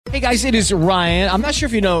Hey guys, it is Ryan. I'm not sure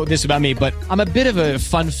if you know this about me, but I'm a bit of a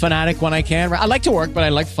fun fanatic when I can. I like to work, but I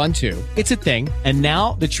like fun too. It's a thing. And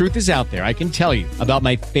now the truth is out there. I can tell you about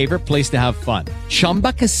my favorite place to have fun.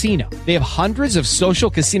 Chumba Casino. They have hundreds of social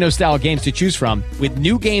casino style games to choose from with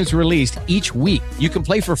new games released each week. You can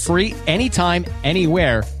play for free anytime,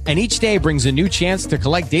 anywhere. And each day brings a new chance to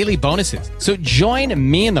collect daily bonuses. So join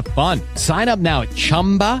me in the fun. Sign up now at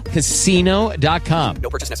ChumbaCasino.com. No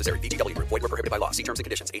purchase necessary. VGW. Void where prohibited by law. See terms and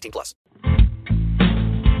conditions. 18+.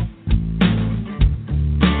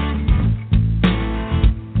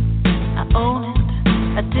 I own it.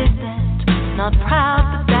 I did that. Not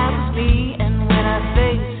proud, but that was me. And when I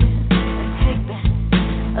face it, I take back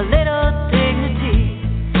a little dignity.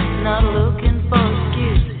 Not looking for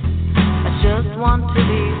excuses. I just want to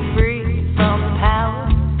be free from the power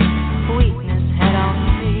weakness had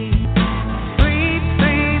on me. Free,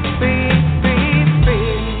 free, free, free, free.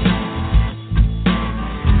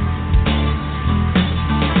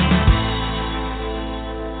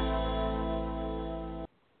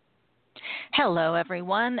 Hello,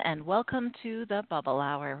 everyone, and welcome to the Bubble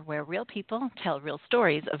Hour, where real people tell real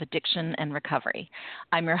stories of addiction and recovery.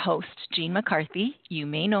 I'm your host, Jean McCarthy. You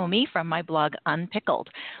may know me from my blog, Unpickled,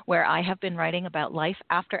 where I have been writing about life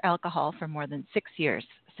after alcohol for more than 6 years,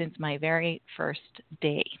 since my very first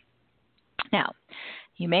day. Now,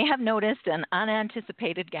 you may have noticed an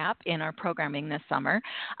unanticipated gap in our programming this summer.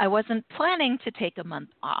 I wasn't planning to take a month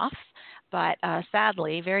off, but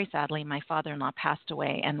sadly, very sadly, my father-in-law passed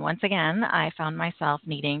away. And once again, I found myself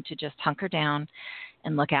needing to just hunker down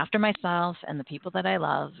and look after myself and the people that I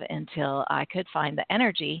love until I could find the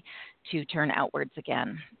energy to turn outwards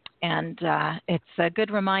again. And it's a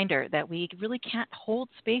good reminder that we really can't hold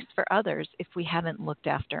space for others if we haven't looked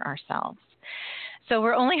after ourselves. So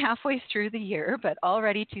we're only halfway through the year, but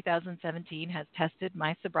already 2017 has tested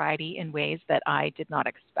my sobriety in ways that I did not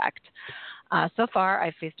expect. So far,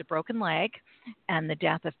 I've faced a broken leg and the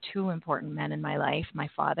death of two important men in my life, my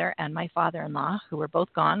father and my father-in-law, who were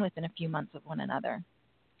both gone within a few months of one another.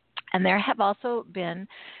 And there have also been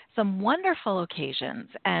some wonderful occasions,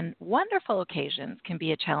 and wonderful occasions can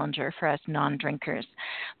be a challenger for us non-drinkers.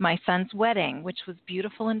 My son's wedding, which was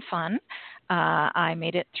beautiful and fun. I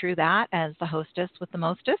made it through that as the hostess with the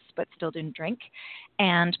mostest, but still didn't drink.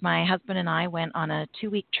 And my husband and I went on a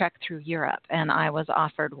 2-week trek through Europe, and I was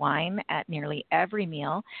offered wine at nearly every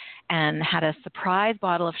meal and had a surprise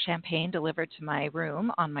bottle of champagne delivered to my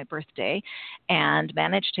room on my birthday and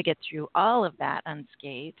managed to get through all of that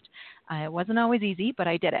unscathed. It wasn't always easy, but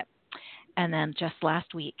I did it. And then just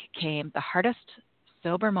last week came the hardest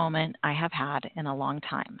sober moment I have had in a long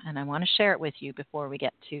time, and I want to share it with you before we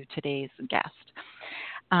get to today's guest.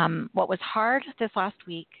 What was hard this last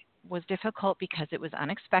week was difficult because it was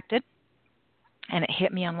unexpected, and it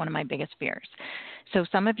hit me on one of my biggest fears. So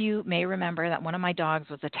some of you may remember that one of my dogs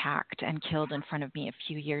was attacked and killed in front of me a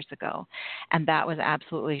few years ago, and that was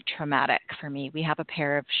absolutely traumatic for me. We have a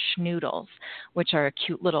pair of schnoodles, which are a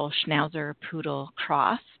cute little schnauzer poodle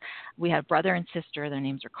cross. We have brother and sister. Their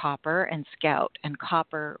names are Copper and Scout, and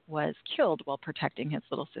Copper was killed while protecting his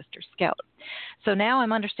little sister, Scout. So now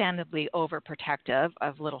I'm understandably overprotective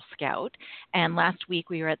of little Scout, and last week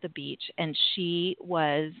we were at the beach, and she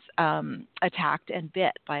was attacked and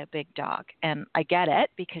bit by a big dog. And I get it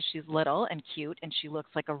because she's little and cute, and she looks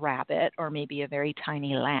like a rabbit or maybe a very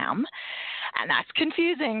tiny lamb, and that's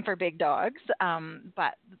confusing for big dogs,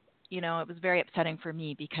 but you know, it was very upsetting for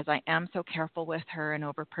me because I am so careful with her and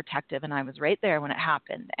overprotective, and I was right there when it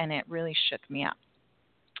happened, and it really shook me up.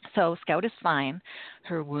 So Scout is fine.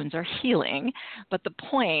 Her wounds are healing. But the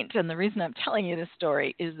point, and the reason I'm telling you this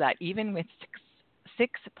story, is that even with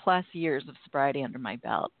six plus years of sobriety under my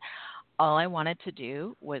belt, all I wanted to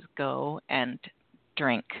do was go and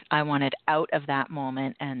drink. I wanted out of that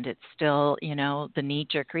moment, and it's still, you know, the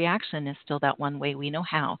knee-jerk reaction is still that one way we know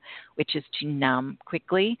how, which is to numb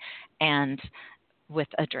quickly and with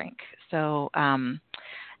a drink. So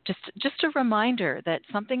just a reminder that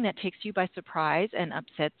something that takes you by surprise and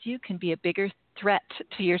upsets you can be a bigger threat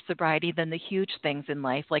to your sobriety than the huge things in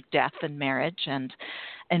life like death and marriage and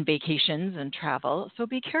vacations and travel. So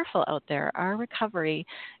be careful out there. Our recovery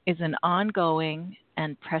is an ongoing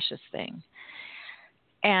and precious thing.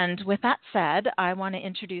 And with that said, I want to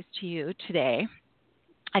introduce to you today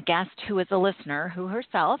a guest who is a listener who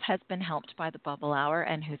herself has been helped by the Bubble Hour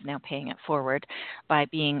and who's now paying it forward by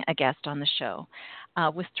being a guest on the show.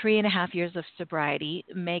 With 3.5 years of sobriety,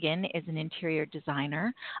 Meaghan is an interior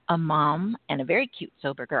designer, a mom, and a very cute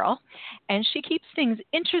sober girl. And she keeps things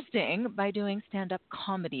interesting by doing stand-up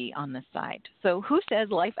comedy on the side. So who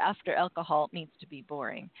says life after alcohol needs to be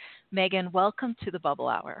boring? Meaghan, welcome to the Bubble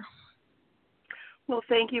Hour. Well,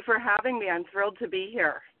 thank you for having me. I'm thrilled to be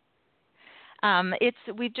here.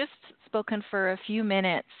 We've just spoken for a few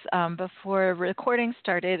minutes before recording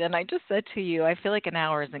started, and I just said to you, I feel like an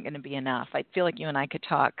hour isn't going to be enough. I feel like you and I could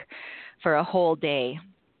talk for a whole day.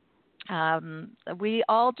 We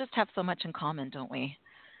all just have so much in common, don't we?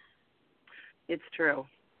 It's true.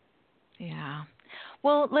 Yeah.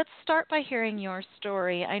 Well, let's start by hearing your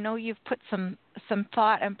story. I know you've put some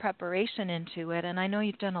thought and preparation into it, and I know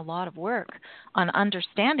you've done a lot of work on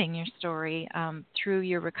understanding your story through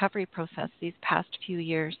your recovery process these past few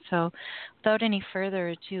years. So without any further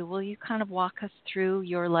ado, will you kind of walk us through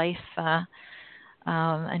your life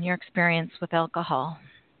and your experience with alcohol?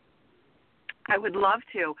 I would love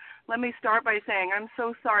to. Let me start by saying I'm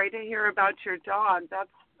so sorry to hear about your dog. That's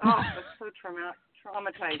so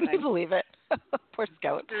traumatizing. Can you believe it? Poor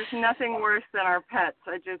Scout. There's nothing worse than our pets.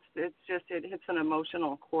 It hits an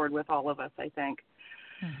emotional chord with all of us, I think.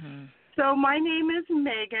 Mm-hmm. So my name is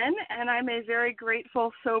Meaghan, and I'm a very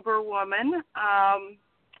grateful, sober woman.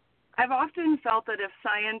 I've often felt that if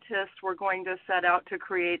scientists were going to set out to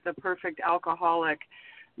create the perfect alcoholic,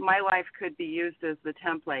 my life could be used as the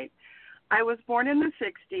template. I was born in the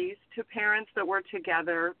 60s to parents that were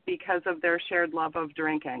together because of their shared love of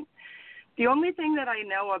drinking. The only thing that I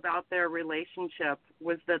know about their relationship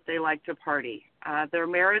was that they liked to party. Their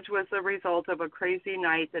marriage was the result of a crazy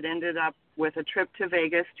night that ended up with a trip to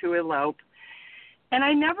Vegas to elope. And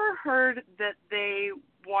I never heard that they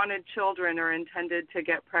wanted children or intended to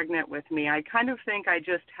get pregnant with me. I kind of think I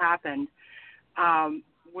just happened.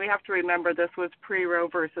 We have to remember this was pre-Roe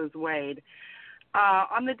versus Wade.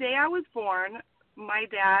 On the day I was born, my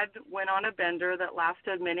dad went on a bender that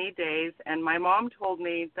lasted many days, and my mom told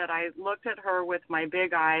me that I looked at her with my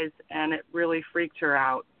big eyes, and it really freaked her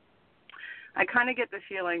out. I kind of get the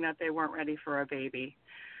feeling that they weren't ready for a baby.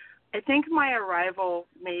 I think my arrival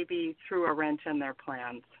maybe threw a wrench in their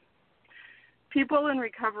plans. People in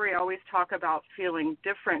recovery always talk about feeling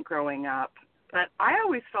different growing up, but I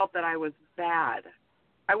always felt that I was bad.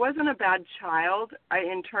 I wasn't a bad child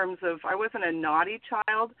in terms of I wasn't a naughty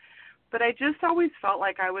child, but I just always felt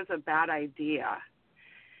like I was a bad idea.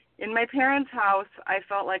 In my parents' house, I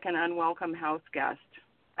felt like an unwelcome house guest.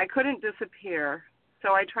 I couldn't disappear, so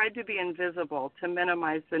I tried to be invisible to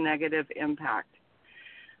minimize the negative impact.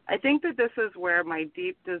 I think that this is where my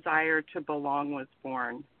deep desire to belong was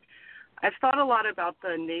born. I've thought a lot about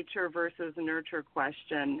the nature versus nurture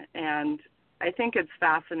question, and I think it's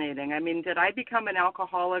fascinating. I mean, did I become an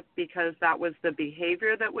alcoholic because that was the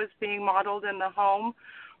behavior that was being modeled in the home,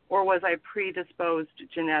 or was I predisposed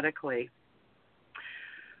genetically?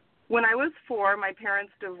 When I was 4, my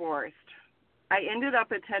parents divorced. I ended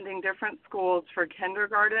up attending different schools for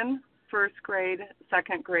kindergarten, first grade,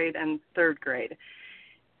 second grade, and third grade.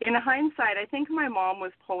 In hindsight, I think my mom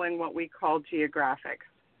was pulling what we call geographic.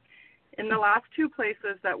 In the last 2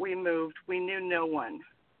 places that we moved, we knew no one.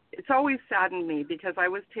 It's always saddened me because I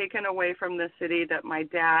was taken away from the city that my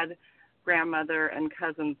dad, grandmother, and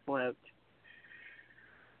cousins lived.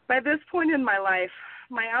 By this point in my life,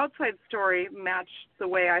 my outside story matched the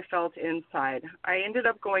way I felt inside. I ended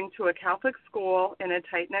up going to a Catholic school in a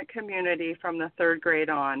tight-knit community from the 3rd grade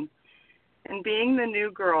on. And being the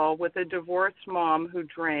new girl with a divorced mom who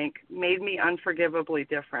drank made me unforgivably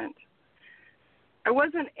different. I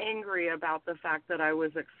wasn't angry about the fact that I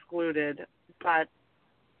was excluded, but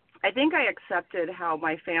I think I accepted how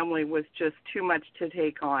my family was just too much to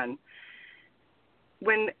take on.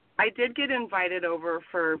 When I did get invited over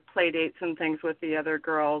for play dates and things with the other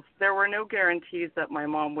girls, there were no guarantees that my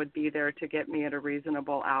mom would be there to get me at a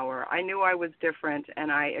reasonable hour. I knew I was different,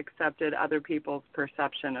 and I accepted other people's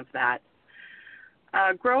perception of that.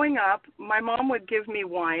 Growing up, my mom would give me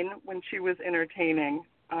wine when she was entertaining.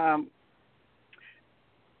 Although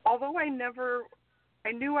I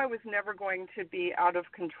knew I was never going to be out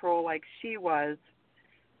of control like she was,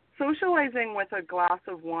 socializing with a glass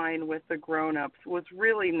of wine with the grown-ups was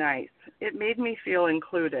really nice. It made me feel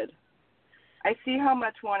included. I see how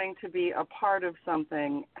much wanting to be a part of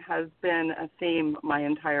something has been a theme my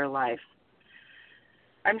entire life.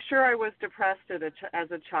 I'm sure I was depressed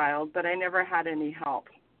as a child, but I never had any help.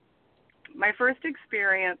 My first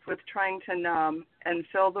experience with trying to numb and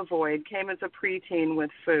fill the void came as a preteen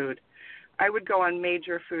with food. I would go on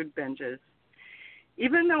major food binges.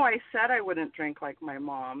 Even though I said I wouldn't drink like my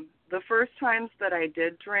mom, the first times that I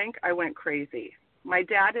did drink, I went crazy. My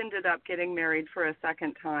dad ended up getting married for a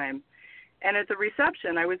second time, and at the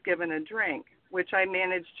reception, I was given a drink, which I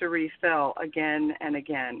managed to refill again and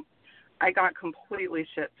again. I got completely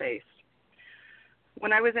shit-faced.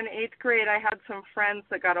 When I was in 8th grade, I had some friends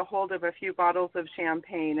that got a hold of a few bottles of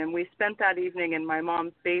champagne, and we spent that evening in my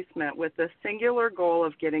mom's basement with the singular goal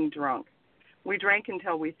of getting drunk. We drank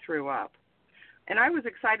until we threw up. And I was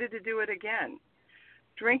excited to do it again.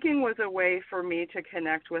 Drinking was a way for me to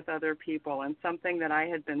connect with other people and something that I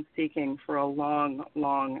had been seeking for a long,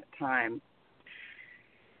 long time.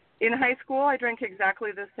 In high school, I drank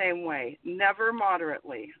exactly the same way, never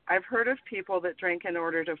moderately. I've heard of people that drink in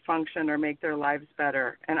order to function or make their lives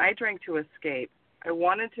better, and I drank to escape. I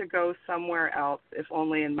wanted to go somewhere else, if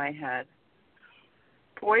only in my head.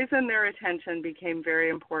 Boys and their attention became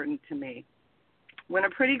very important to me. When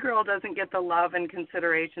a pretty girl doesn't get the love and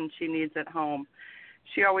consideration she needs at home,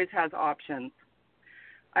 she always has options.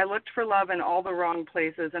 I looked for love in all the wrong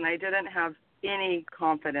places, and I didn't have any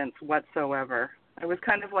confidence whatsoever. I was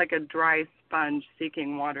kind of like a dry sponge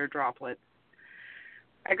seeking water droplets.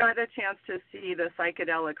 I got a chance to see the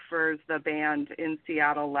Psychedelic Furs, the band, in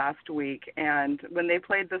Seattle last week, and when they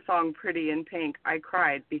played the song Pretty in Pink, I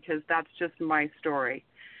cried because that's just my story.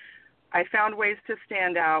 I found ways to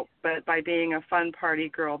stand out, but by being a fun party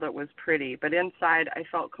girl that was pretty, but inside I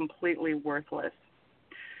felt completely worthless.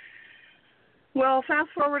 Well, fast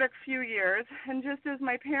forward a few years, and just as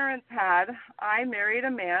my parents had, I married a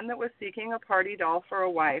man that was seeking a party doll for a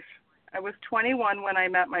wife. I was 21 when I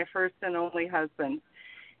met my first and only husband.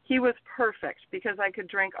 He was perfect because I could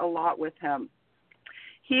drink a lot with him.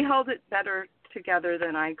 He held it better together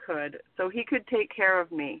than I could, so he could take care of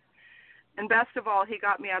me. And best of all, he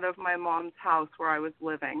got me out of my mom's house where I was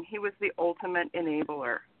living. He was the ultimate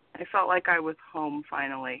enabler. I felt like I was home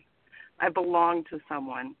finally. I belonged to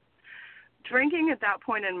someone. Drinking at that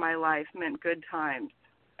point in my life meant good times,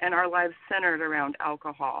 and our lives centered around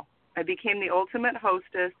alcohol. I became the ultimate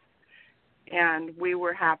hostess, and we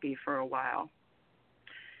were happy for a while.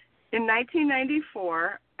 In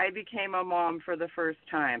 1994, I became a mom for the first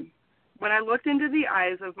time. When I looked into the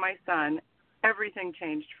eyes of my son, everything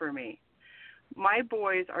changed for me. My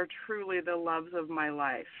boys are truly the loves of my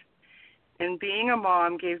life, and being a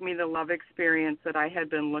mom gave me the love experience that I had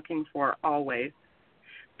been looking for always.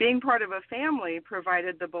 Being part of a family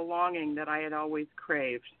provided the belonging that I had always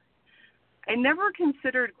craved. I never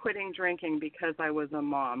considered quitting drinking because I was a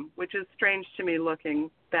mom, which is strange to me looking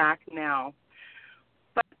back now.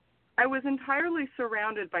 But I was entirely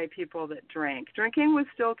surrounded by people that drank. Drinking was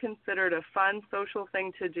still considered a fun social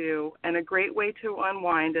thing to do and a great way to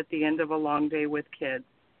unwind at the end of a long day with kids.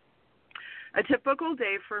 A typical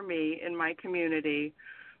day for me in my community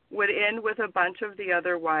would end with a bunch of the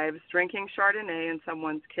other wives drinking Chardonnay in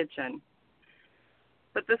someone's kitchen.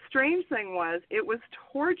 But the strange thing was, it was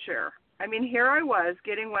torture. I mean, here I was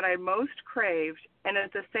getting what I most craved, and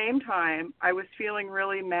at the same time, I was feeling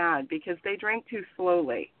really mad because they drank too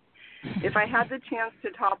slowly. If I had the chance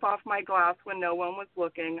to top off my glass when no one was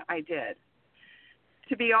looking, I did.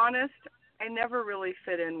 To be honest, I never really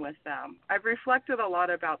fit in with them. I've reflected a lot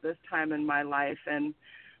about this time in my life, and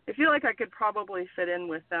I feel like I could probably fit in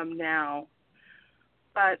with them now,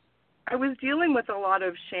 but I was dealing with a lot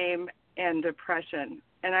of shame and depression,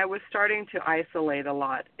 and I was starting to isolate a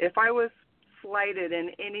lot. If I was slighted in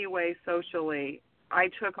any way socially, I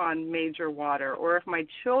took on major water, or if my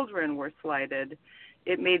children were slighted,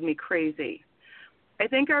 it made me crazy. I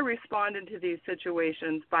think I responded to these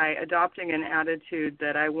situations by adopting an attitude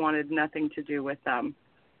that I wanted nothing to do with them.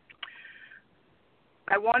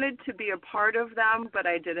 I wanted to be a part of them, but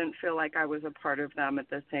I didn't feel like I was a part of them at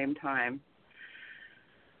the same time.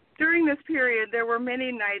 During this period, there were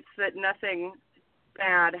many nights that nothing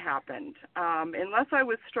bad happened. Unless I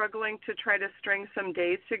was struggling to try to string some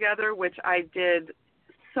days together, which I did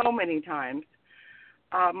so many times,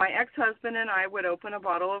 my ex-husband and I would open a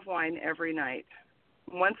bottle of wine every night.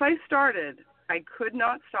 Once I started, I could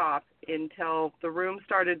not stop until the room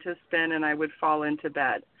started to spin and I would fall into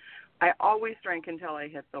bed. I always drank until I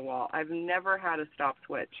hit the wall. I've never had a stop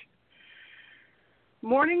switch.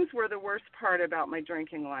 Mornings were the worst part about my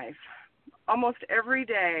drinking life. Almost every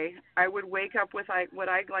day, I would wake up with what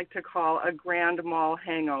I like to call a grand mal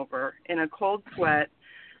hangover, in a cold sweat,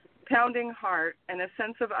 pounding heart, and a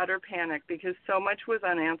sense of utter panic because so much was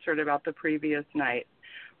unanswered about the previous night.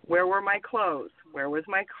 Where were my clothes? Where was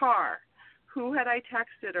my car? Who had I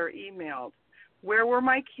texted or emailed? Where were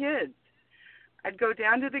my kids? I'd go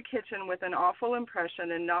down to the kitchen with an awful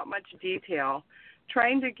impression and not much detail,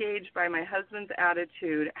 trying to gauge by my husband's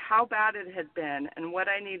attitude how bad it had been and what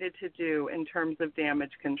I needed to do in terms of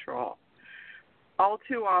damage control. All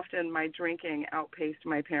too often, my drinking outpaced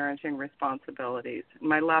my parenting responsibilities.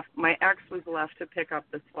 My ex was left to pick up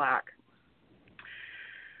the slack.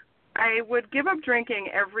 I would give up drinking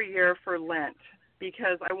every year for Lent,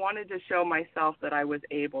 because I wanted to show myself that I was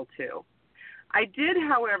able to. I did,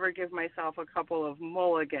 however, give myself a couple of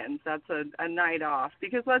mulligans. That's a night off,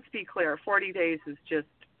 because let's be clear, 40 days is just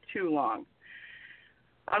too long.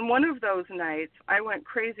 On one of those nights, I went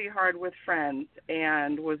crazy hard with friends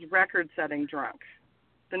and was record-setting drunk.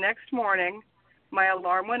 The next morning, my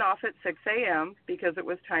alarm went off at 6 a.m. because it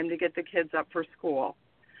was time to get the kids up for school.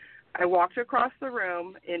 I walked across the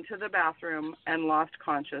room into the bathroom and lost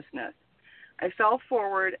consciousness. I fell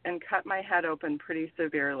forward and cut my head open pretty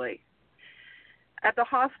severely. At the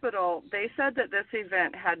hospital, they said that this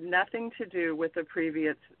event had nothing to do with the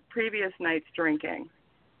previous night's drinking.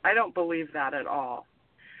 I don't believe that at all.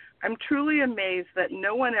 I'm truly amazed that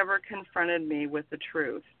no one ever confronted me with the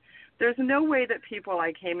truth. There's no way that people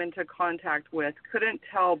I came into contact with couldn't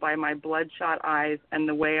tell by my bloodshot eyes and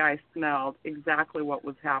the way I smelled exactly what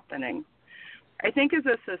was happening. I think as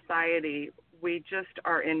a society, we just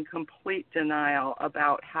are in complete denial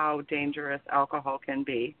about how dangerous alcohol can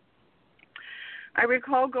be. I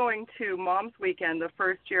recall going to Mom's Weekend the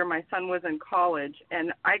first year my son was in college,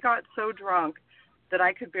 and I got so drunk that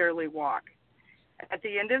I could barely walk. At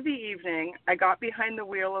the end of the evening, I got behind the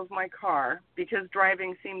wheel of my car because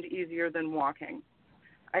driving seemed easier than walking.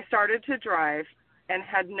 I started to drive and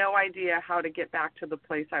had no idea how to get back to the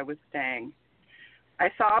place I was staying. I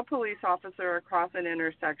saw a police officer across an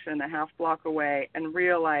intersection a half block away and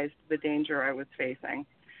realized the danger I was facing.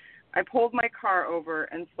 I pulled my car over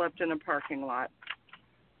and slept in a parking lot.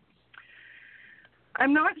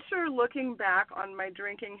 I'm not sure, looking back on my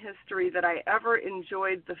drinking history, that I ever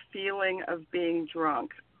enjoyed the feeling of being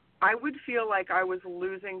drunk. I would feel like I was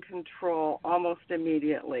losing control almost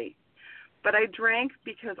immediately. But I drank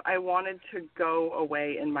because I wanted to go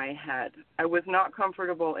away in my head. I was not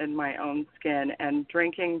comfortable in my own skin, and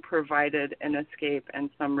drinking provided an escape and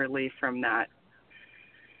some relief from that.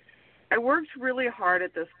 I worked really hard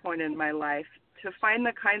at this point in my life to find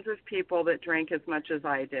the kinds of people that drank as much as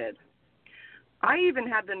I did. I even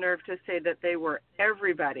had the nerve to say that they were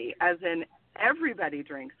everybody, as in everybody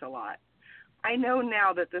drinks a lot. I know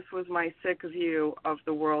now that this was my sick view of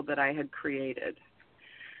the world that I had created.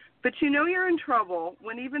 But you know you're in trouble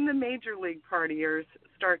when even the major league partiers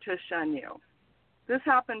start to shun you. This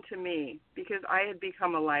happened to me because I had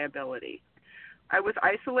become a liability. I was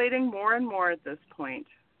isolating more and more at this point,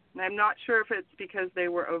 and I'm not sure if it's because they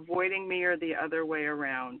were avoiding me or the other way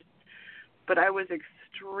around. But I was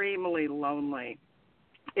extremely lonely.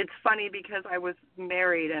 It's funny because I was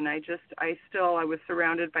married and I was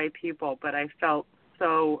surrounded by people, but I felt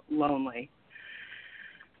so lonely.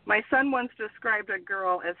 My son once described a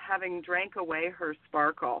girl as having drank away her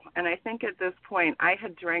sparkle, and I think at this point I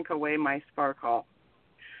had drank away my sparkle.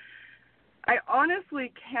 I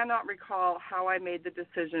honestly cannot recall how I made the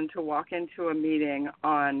decision to walk into a meeting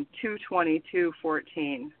on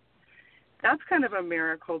 2/22/14. That's kind of a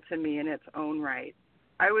miracle to me in its own right.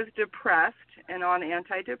 I was depressed and on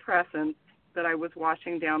antidepressants that I was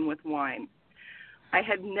washing down with wine. I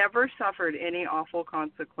had never suffered any awful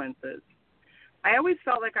consequences. I always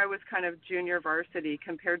felt like I was kind of junior varsity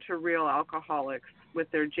compared to real alcoholics with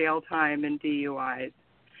their jail time and DUIs.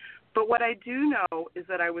 But what I do know is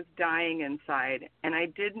that I was dying inside, and I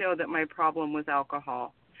did know that my problem was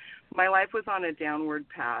alcohol. My life was on a downward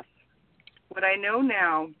path. What I know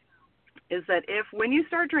now is that if, when you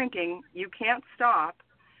start drinking, you can't stop,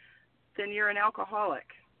 then you're an alcoholic,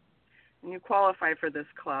 and you qualify for this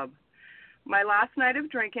club. My last night of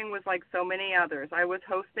drinking was like so many others. I was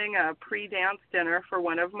hosting a pre-dance dinner for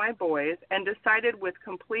one of my boys and decided with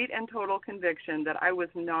complete and total conviction that I was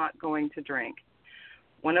not going to drink.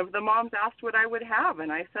 One of the moms asked what I would have,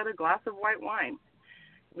 and I said a glass of white wine.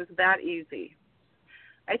 It was that easy.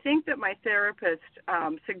 I think that my therapist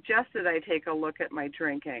suggested I take a look at my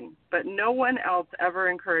drinking, but no one else ever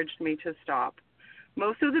encouraged me to stop.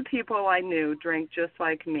 Most of the people I knew drank just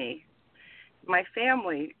like me. My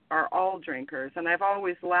family are all drinkers, and I've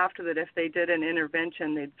always laughed that if they did an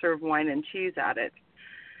intervention, they'd serve wine and cheese at it.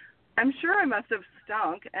 I'm sure I must have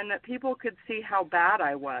stunk and that people could see how bad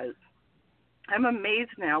I was. I'm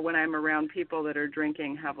amazed now when I'm around people that are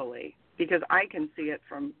drinking heavily because I can see it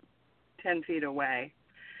from 10 feet away.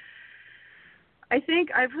 I think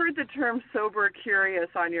I've heard the term sober curious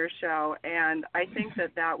on your show, and I think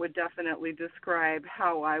that would definitely describe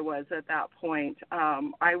how I was at that point.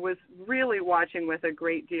 I was really watching with a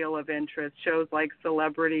great deal of interest shows like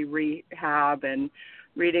Celebrity Rehab and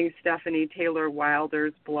reading Stephanie Taylor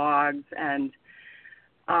Wilder's blogs, and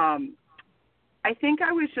I think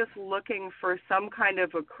I was just looking for some kind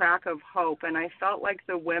of a crack of hope, and I felt like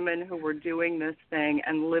the women who were doing this thing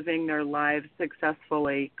and living their lives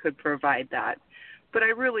successfully could provide that. But I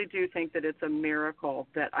really do think that it's a miracle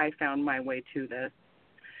that I found my way to this.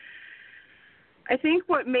 I think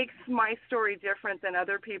what makes my story different than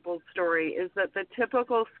other people's story is that the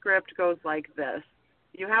typical script goes like this.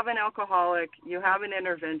 You have an alcoholic, you have an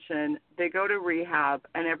intervention, they go to rehab,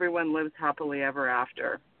 and everyone lives happily ever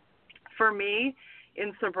after. For me,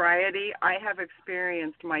 in sobriety, I have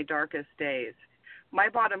experienced my darkest days. My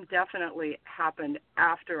bottom definitely happened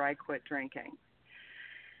after I quit drinking.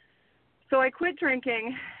 So I quit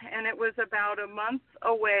drinking, and it was about a month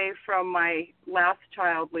away from my last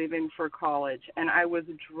child leaving for college, and I was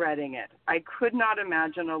dreading it. I could not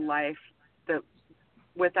imagine a life that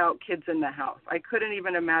without kids in the house. I couldn't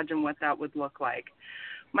even imagine what that would look like.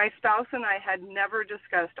 My spouse and I had never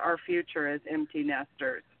discussed our future as empty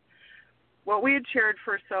nesters. What we had shared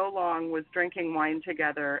for so long was drinking wine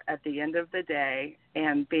together at the end of the day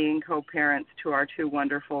and being co-parents to our two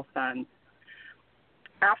wonderful sons.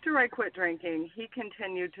 After I quit drinking, he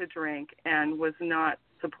continued to drink and was not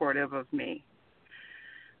supportive of me.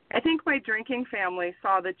 I think my drinking family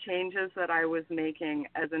saw the changes that I was making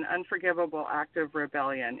as an unforgivable act of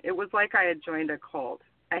rebellion. It was like I had joined a cult.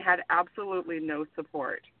 I had absolutely no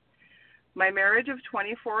support. My marriage of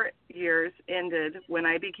 24 years ended when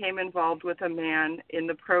I became involved with a man in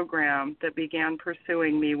the program that began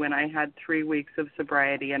pursuing me when I had 3 weeks of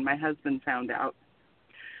sobriety and my husband found out.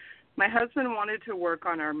 My husband wanted to work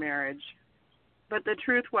on our marriage, but the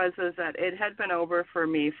truth was that it had been over for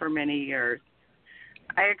me for many years.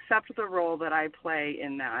 I accept the role that I play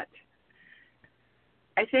in that.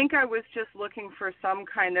 I think I was just looking for some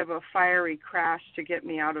kind of a fiery crash to get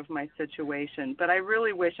me out of my situation, but I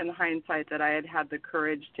really wish in hindsight that I had had the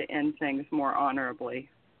courage to end things more honorably.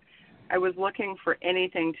 I was looking for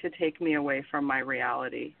anything to take me away from my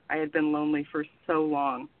reality. I had been lonely for so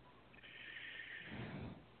long.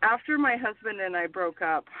 After my husband and I broke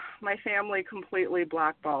up, my family completely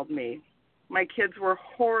blackballed me. My kids were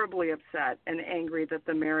horribly upset and angry that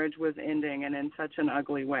the marriage was ending and in such an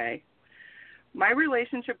ugly way. My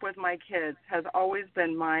relationship with my kids has always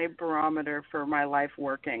been my barometer for my life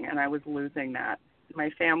working, and I was losing that. My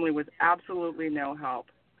family was absolutely no help.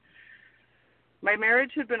 My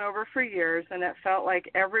marriage had been over for years, and it felt like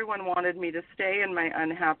everyone wanted me to stay in my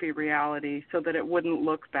unhappy reality so that it wouldn't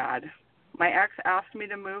look bad. My ex asked me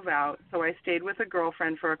to move out, so I stayed with a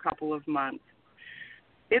girlfriend for a couple of months.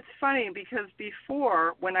 It's funny because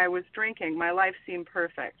before, when I was drinking, my life seemed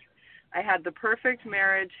perfect. I had the perfect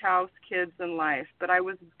marriage, house, kids, and life, but I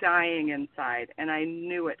was dying inside, and I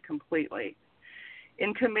knew it completely.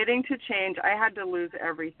 In committing to change, I had to lose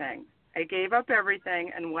everything. I gave up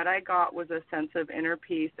everything, and what I got was a sense of inner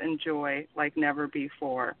peace and joy like never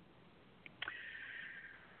before.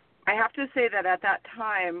 I have to say that at that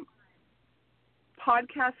time,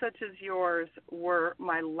 podcasts such as yours were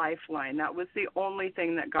my lifeline. That was the only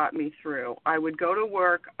thing that got me through. I would go to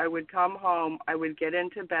work, I would come home, I would get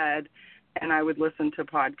into bed, and I would listen to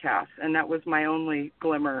podcasts. And that was my only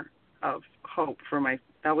glimmer of hope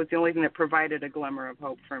that was the only thing that provided a glimmer of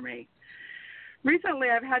hope for me.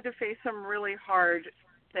 Recently, I've had to face some really hard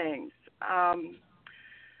things.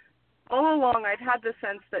 All along, I've had the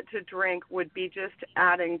sense that to drink would be just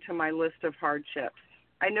adding to my list of hardships.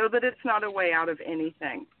 I know that it's not a way out of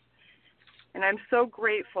anything. And I'm so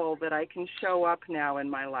grateful that I can show up now in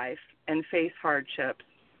my life and face hardships.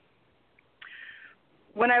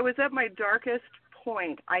 When I was at my darkest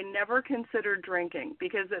point, I never considered drinking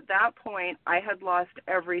because at that point I had lost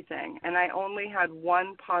everything and I only had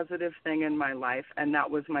one positive thing in my life, and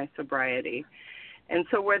that was my sobriety. And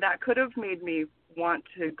so where that could have made me want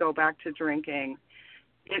to go back to drinking,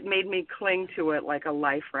 it made me cling to it like a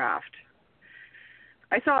life raft.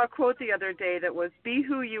 I saw a quote the other day that was, "Be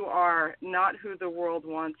who you are, not who the world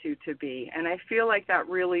wants you to be." And I feel like that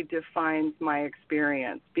really defines my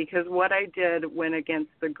experience because what I did went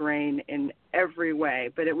against the grain in every way,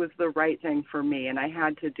 but it was the right thing for me, and I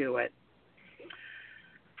had to do it.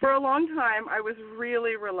 For a long time, I was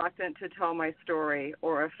really reluctant to tell my story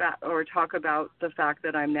or talk about the fact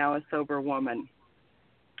that I'm now a sober woman.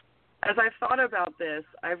 As I've thought about this,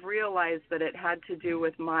 I've realized that it had to do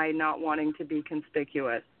with my not wanting to be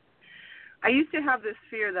conspicuous. I used to have this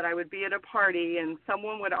fear that I would be at a party and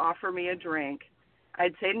someone would offer me a drink.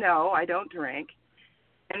 I'd say, "No, I don't drink."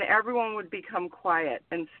 And everyone would become quiet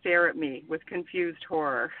and stare at me with confused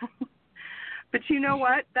horror. But you know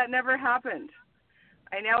what? That never happened.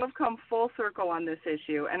 I now have come full circle on this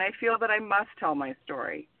issue, and I feel that I must tell my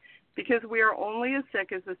story because we are only as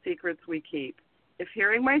sick as the secrets we keep. If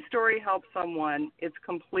hearing my story helps someone, it's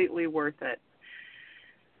completely worth it.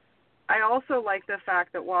 I also like the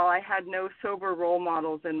fact that while I had no sober role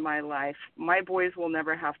models in my life, my boys will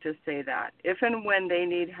never have to say that. If and when they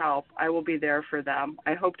need help, I will be there for them.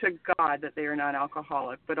 I hope to God that they are not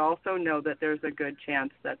alcoholic, but also know that there's a good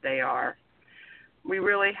chance that they are. We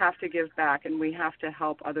really have to give back, and we have to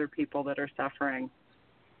help other people that are suffering.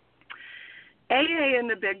 AA in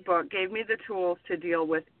the Big Book gave me the tools to deal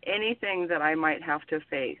with anything that I might have to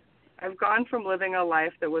face. I've gone from living a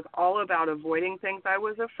life that was all about avoiding things I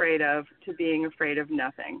was afraid of to being afraid of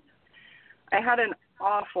nothing. I had an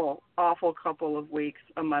awful, awful couple of weeks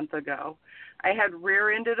a month ago. I had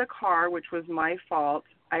rear-ended a car, which was my fault.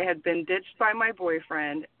 I had been ditched by my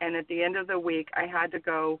boyfriend, and at the end of the week, I had to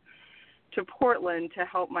go to Portland to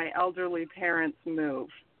help my elderly parents move.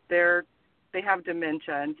 They have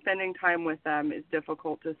dementia, and spending time with them is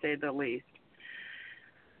difficult to say the least.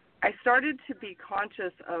 I started to be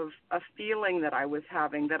conscious of a feeling that I was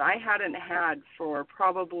having that I hadn't had for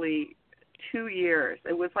probably 2 years.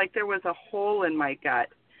 It was like there was a hole in my gut,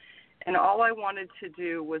 and all I wanted to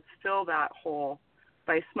do was fill that hole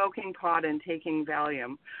by smoking pot and taking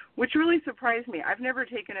Valium, which really surprised me. I've never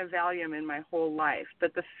taken a Valium in my whole life,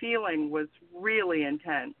 but the feeling was really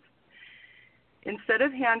intense. Instead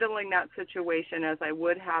of handling that situation as I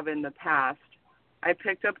would have in the past, I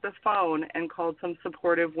picked up the phone and called some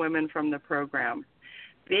supportive women from the program.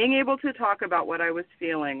 Being able to talk about what I was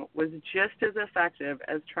feeling was just as effective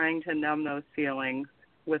as trying to numb those feelings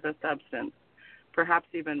with a substance, perhaps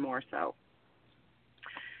even more so.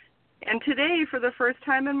 And today, for the first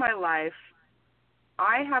time in my life,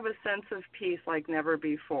 I have a sense of peace like never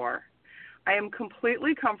before. I am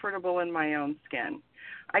completely comfortable in my own skin.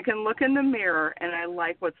 I can look in the mirror and I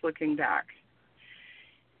like what's looking back.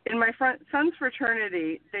 In my son's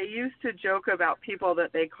fraternity, they used to joke about people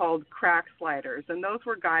that they called crack sliders, and those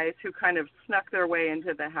were guys who kind of snuck their way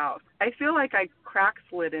into the house. I feel like I crack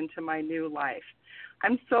slid into my new life.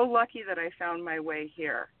 I'm so lucky that I found my way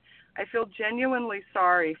here. I feel genuinely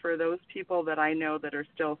sorry for those people that I know that are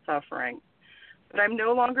still suffering. But I'm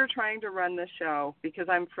no longer trying to run the show because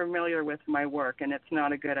I'm familiar with my work, and it's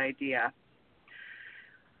not a good idea.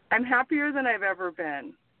 I'm happier than I've ever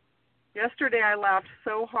been. Yesterday I laughed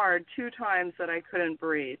so hard 2 times that I couldn't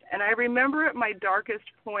breathe. And I remember at my darkest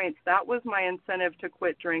points, that was my incentive to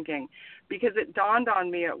quit drinking, because it dawned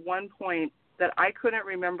on me at one point that I couldn't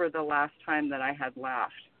remember the last time that I had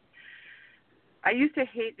laughed. I used to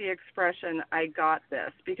hate the expression, "I got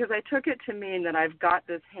this," because I took it to mean that I've got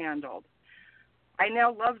this handled. I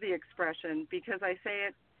now love the expression because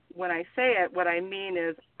when I say it, what I mean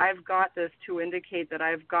is I've got this to indicate that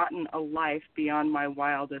I've gotten a life beyond my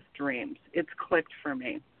wildest dreams. It's clicked for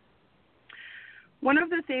me. One of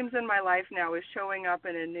the themes in my life now is showing up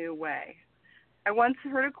in a new way. I once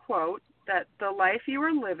heard a quote that the life you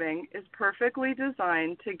are living is perfectly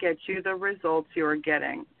designed to get you the results you are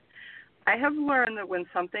getting. I have learned that when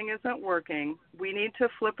something isn't working, we need to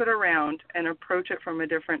flip it around and approach it from a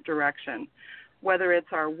different direction, whether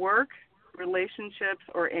it's our work, relationships,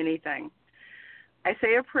 or anything. I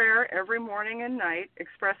say a prayer every morning and night,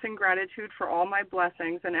 expressing gratitude for all my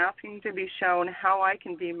blessings and asking to be shown how I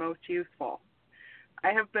can be most useful.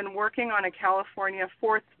 I have been working on a California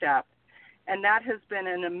 4th step, and that has been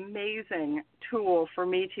an amazing tool for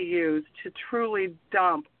me to use to truly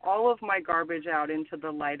dump all of my garbage out into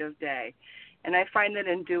the light of day. And I find that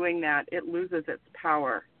in doing that, it loses its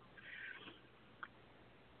power.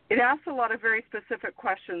 It asks a lot of very specific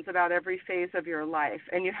questions about every phase of your life,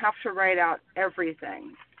 and you have to write out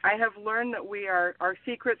everything. I have learned that our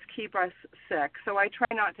secrets keep us sick, so I try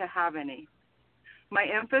not to have any. My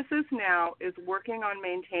emphasis now is working on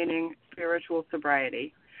maintaining spiritual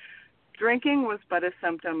sobriety. Drinking was but a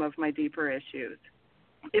symptom of my deeper issues.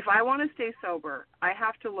 If I want to stay sober, I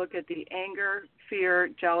have to look at the anger, fear,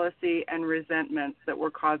 jealousy, and resentments that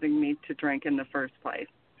were causing me to drink in the first place.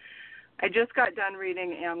 I just got done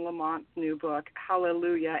reading Anne Lamont's new book,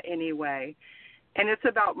 Hallelujah Anyway, and it's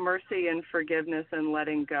about mercy and forgiveness and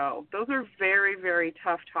letting go. Those are very, very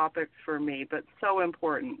tough topics for me, but so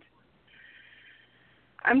important.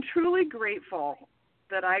 I'm truly grateful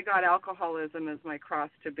that I got alcoholism as my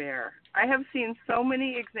cross to bear. I have seen so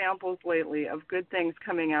many examples lately of good things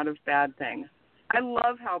coming out of bad things. I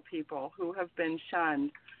love how people who have been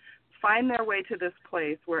shunned find their way to this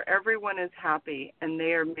place where everyone is happy and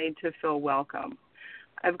they are made to feel welcome.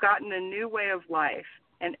 I've gotten a new way of life,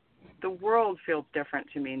 and the world feels different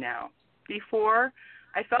to me now. Before,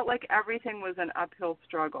 I felt like everything was an uphill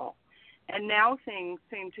struggle, and now things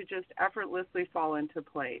seem to just effortlessly fall into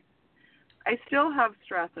place. I still have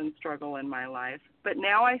stress and struggle in my life, but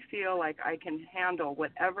now I feel like I can handle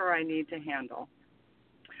whatever I need to handle.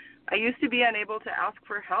 I used to be unable to ask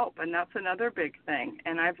for help, and that's another big thing,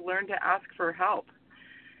 and I've learned to ask for help.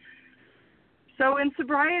 So in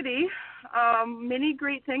sobriety, many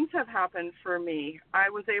great things have happened for me. I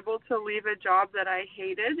was able to leave a job that I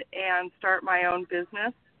hated and start my own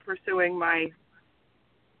business, pursuing my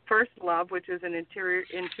first love, which is an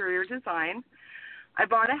interior design. I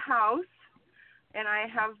bought a house, and I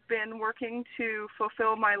have been working to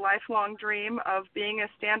fulfill my lifelong dream of being a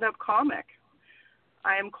stand-up comic.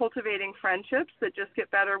 I am cultivating friendships that just get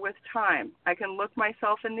better with time. I can look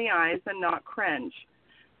myself in the eyes and not cringe.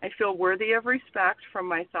 I feel worthy of respect from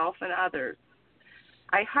myself and others.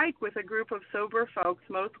 I hike with a group of sober folks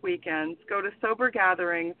most weekends, go to sober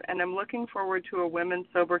gatherings, and I'm looking forward to a women's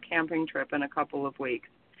sober camping trip in a couple of weeks.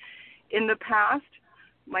 In the past,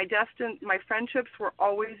 my friendships were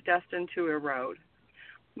always destined to erode.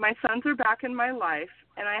 My sons are back in my life,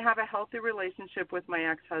 and I have a healthy relationship with my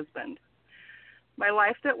ex-husband. My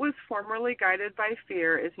life that was formerly guided by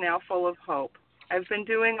fear is now full of hope. I've been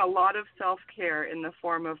doing a lot of self-care in the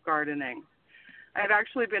form of gardening. I've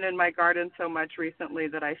actually been in my garden so much recently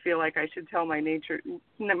that I feel like I should tell my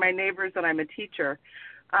neighbors that I'm a teacher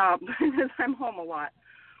because I'm home a lot.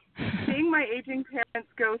 Seeing my aging parents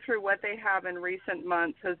go through what they have in recent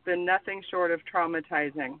months has been nothing short of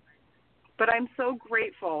traumatizing. But I'm so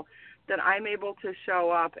grateful that I'm able to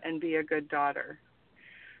show up and be a good daughter.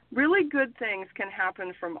 Really good things can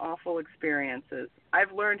happen from awful experiences.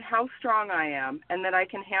 I've learned how strong I am and that I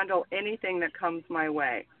can handle anything that comes my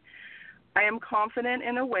way. I am confident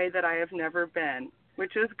in a way that I have never been,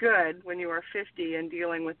 which is good when you are 50 and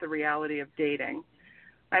dealing with the reality of dating.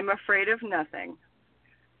 I'm afraid of nothing.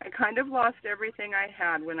 I kind of lost everything I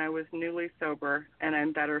had when I was newly sober, and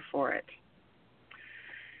I'm better for it.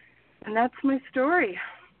 And that's my story.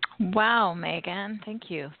 Wow, Meaghan, thank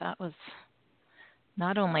you. That was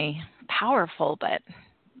not only powerful, but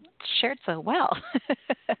shared so well.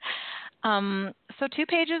 So 2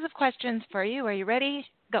 pages of questions for you. Are you ready?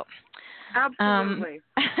 Go. Absolutely.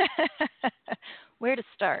 Where to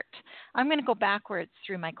start? I'm going to go backwards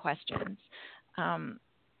through my questions.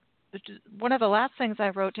 One of the last things I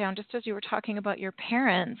wrote down, just as you were talking about your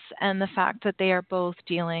parents and the fact that they are both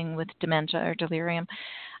dealing with dementia or delirium,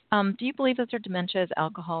 do you believe that their dementia is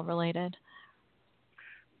alcohol related?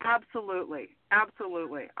 Absolutely.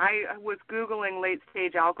 Absolutely. I was Googling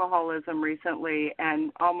late-stage alcoholism recently,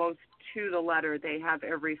 and almost to the letter, they have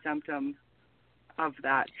every symptom of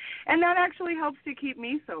that. And that actually helps to keep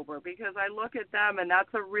me sober because I look at them, and that's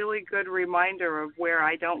a really good reminder of where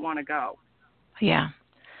I don't want to go. Yeah.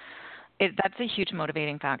 That's a huge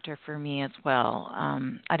motivating factor for me as well.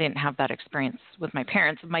 I didn't have that experience with my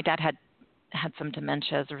parents. My dad had some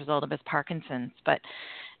dementia as a result of his Parkinson's, but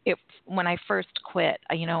when I first quit,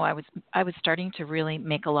 I was starting to really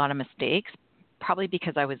make a lot of mistakes, probably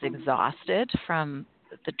because I was exhausted from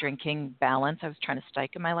the drinking balance I was trying to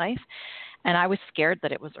strike in my life, and I was scared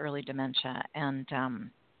that it was early dementia. And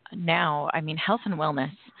now, health and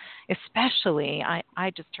wellness, especially,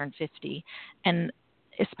 I just turned 50, and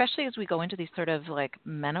especially as we go into these sort of like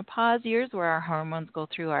menopause years where our hormones go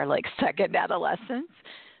through our like second adolescence,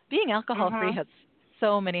 being alcohol-free has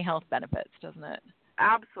so many health benefits, doesn't it?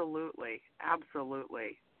 Absolutely.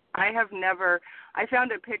 Absolutely. I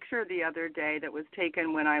found a picture the other day that was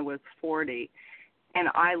taken when I was 40, and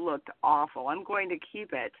I looked awful. I'm going to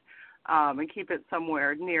keep it and keep it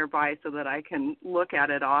somewhere nearby so that I can look at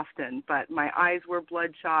it often. But my eyes were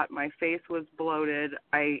bloodshot. My face was bloated.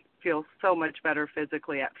 I feel so much better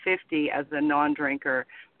physically at 50 as a non-drinker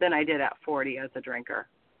than I did at 40 as a drinker.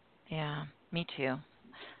 Yeah, me too.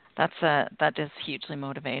 That is hugely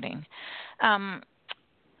motivating.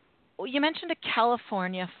 You mentioned a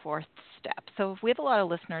California fourth step. So we have a lot of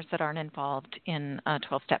listeners that aren't involved in a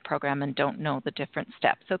 12-step program and don't know the different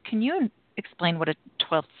steps. So can you explain what a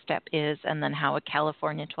 12th step is and then how a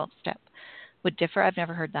California 12th step would differ? I've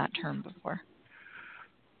never heard that term before.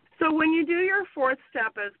 So when you do your fourth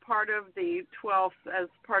step as part of the 12th, as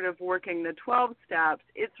part of working the 12 steps,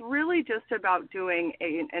 it's really just about doing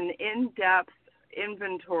an in-depth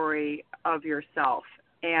inventory of yourself.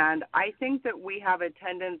 And I think that we have a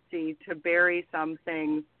tendency to bury some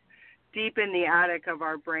things deep in the attic of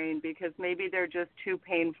our brain because maybe they're just too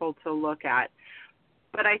painful to look at.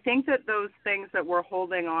 But I think that those things that we're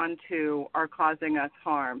holding on to are causing us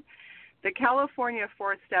harm. The California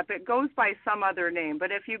fourth step, it goes by some other name,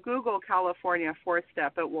 but if you Google California fourth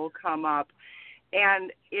step, it will come up.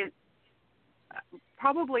 And it's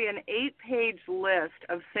probably an 8-page list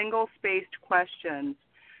of single-spaced questions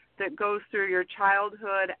that goes through your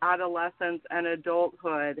childhood, adolescence, and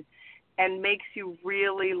adulthood and makes you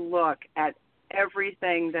really look at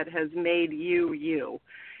everything that has made you you.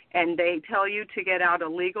 And they tell you to get out a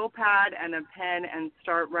legal pad and a pen and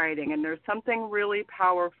start writing. And there's something really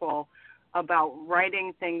powerful about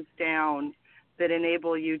writing things down that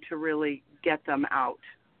enable you to really get them out.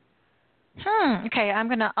 Okay,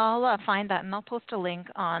 I'll find that, and I'll post a link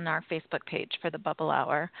on our Facebook page for the Bubble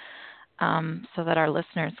Hour, so that our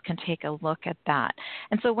listeners can take a look at that.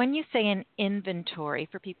 And so when you say an inventory,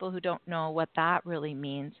 for people who don't know what that really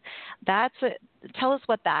means, tell us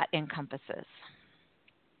what that encompasses.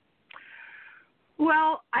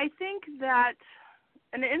 Well, I think that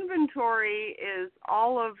an inventory is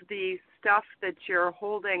all of the stuff that you're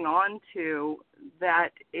holding on to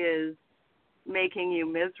that is making you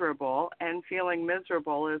miserable, and feeling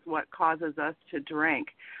miserable is what causes us to drink.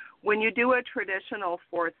 When you do a traditional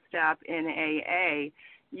fourth step in AA,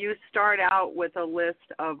 you start out with a list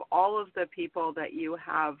of all of the people that you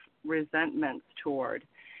have resentments toward.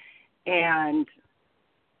 And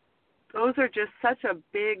those are just such a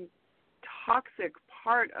big, toxic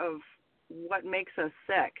part of what makes us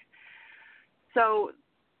sick. So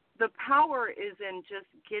the power is in just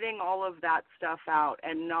getting all of that stuff out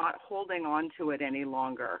and not holding on to it any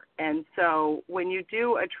longer. And so when you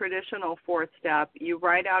do a traditional fourth step, you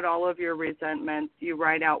write out all of your resentments. You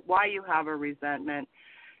write out why you have a resentment.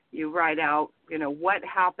 You write out, what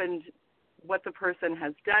happened, what the person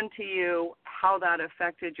has done to you, how that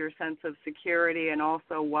affected your sense of security, and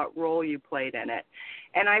also what role you played in it.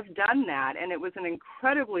 And I've done that, and it was an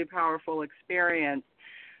incredibly powerful experience.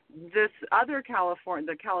 This other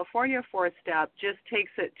the California fourth step just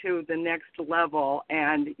takes it to the next level,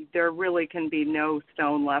 and there really can be no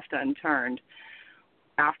stone left unturned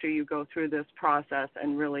after you go through this process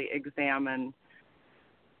and really examine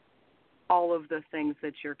all of the things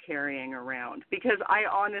that you're carrying around. Because I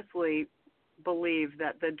honestly believe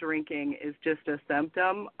that the drinking is just a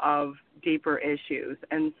symptom of deeper issues.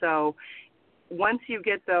 And so once you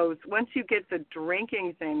get the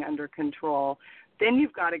drinking thing under control, then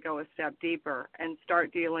you've got to go a step deeper and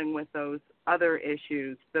start dealing with those other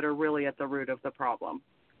issues that are really at the root of the problem.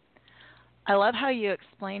 I love how you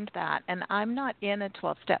explained that. And I'm not in a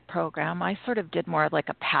 12-step program. I sort of did more like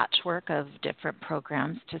a patchwork of different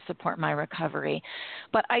programs to support my recovery.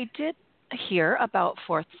 But I did hear about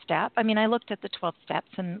fourth step. I mean, I looked at the 12 steps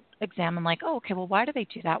and examined why do they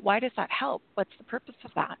do that? Why does that help? What's the purpose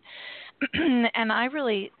of that? And I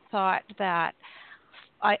really thought that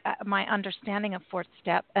my understanding of fourth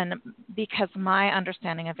step, and because my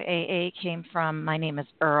understanding of AA came from, my name is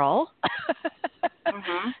Earl.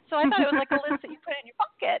 Mm-hmm. So I thought it was like a list that you put in your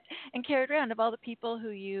pocket and carried around of all the people who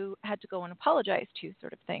you had to go and apologize to,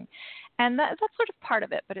 sort of thing. And that's sort of part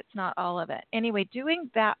of it, but it's not all of it. Anyway, doing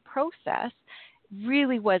that process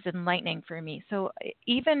really was enlightening for me. So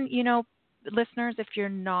even, listeners, if you're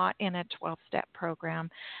not in a 12-step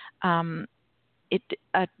program,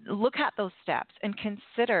 look at those steps and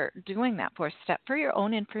consider doing that fourth step for your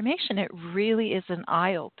own information. It really is an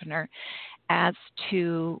eye-opener as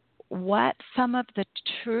to what some of the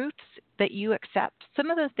truths that you accept, some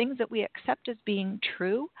of the things that we accept as being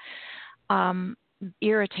true,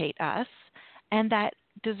 irritate us, and that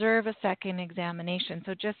deserve a second examination.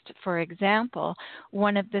 So just for example,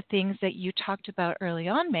 one of the things that you talked about early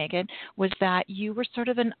on, Meaghan, was that you were sort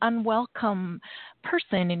of an unwelcome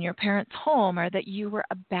person in your parents' home, or that you were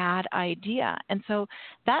a bad idea. And so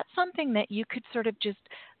that's something that you could sort of just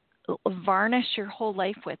varnish your whole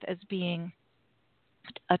life with as being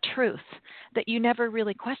a truth that you never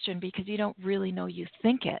really question because you don't really know you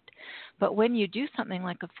think it. But when you do something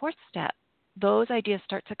like a fourth step, those ideas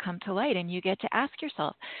start to come to light, and you get to ask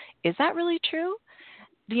yourself, is that really true?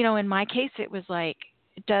 In my case, it was like,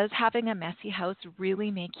 does having a messy house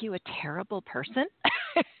really make you a terrible person?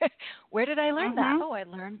 Where did I learn that? Oh, I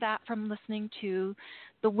learned that from listening to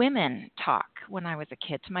the women talk when I was a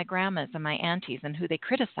kid, to my grandmas and my aunties, and who they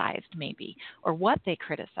criticized maybe, or what they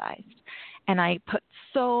criticized. And I put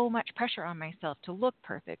so much pressure on myself to look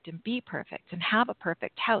perfect and be perfect and have a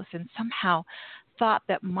perfect house, and somehow thought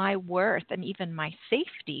that my worth and even my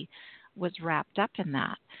safety was wrapped up in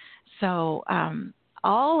that. So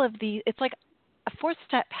all of these, it's like a fourth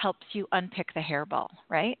step helps you unpick the hairball,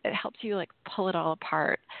 right? It helps you like pull it all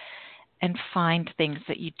apart and find things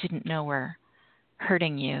that you didn't know were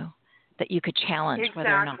hurting you, that you could challenge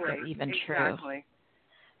whether or not they're even true.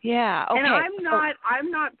 Yeah. Okay. And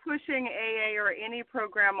I'm not pushing AA or any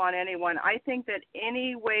program on anyone. I think that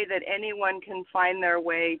any way that anyone can find their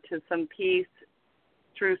way to some peace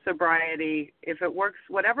through sobriety, if it works,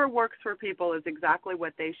 whatever works for people is exactly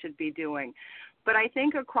what they should be doing. But I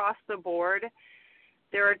think across the board,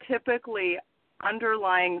 there are typically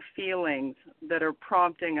underlying feelings that are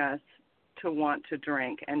prompting us to want to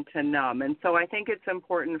drink and to numb. And so I think it's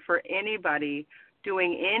important for anybody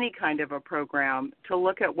doing any kind of a program to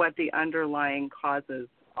look at what the underlying causes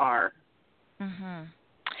are. Mm-hmm.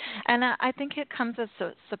 And I think it comes as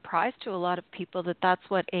a surprise to a lot of people that that's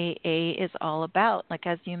what AA is all about. Like,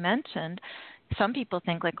 as you mentioned, some people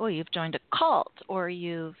think like, oh, you've joined a cult, or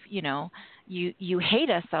you hate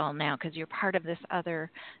us all now because you're part of this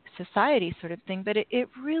other society sort of thing. But it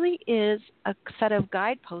really is a set of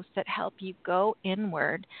guideposts that help you go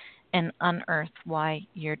inward and unearth why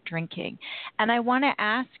you're drinking. And I want to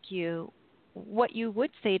ask you what you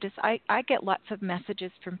would say to, I get lots of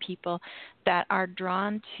messages from people that are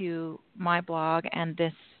drawn to my blog and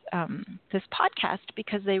this podcast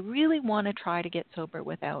because they really want to try to get sober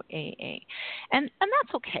without AA. And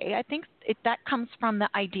that's okay. I think that comes from the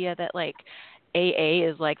idea that like AA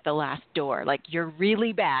is like the last door. Like you're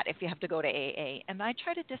really bad if you have to go to AA. And I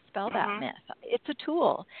try to dispel that myth. It's a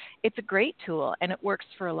tool. It's a great tool, and it works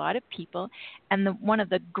for a lot of people. And one of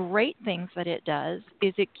the great things that it does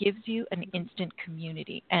is it gives you an instant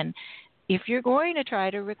community. And if you're going to try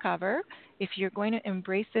to recover, if you're going to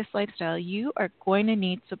embrace this lifestyle, you are going to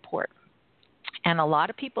need support. And a lot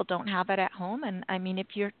of people don't have it at home. And I mean, if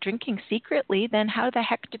you're drinking secretly, then how the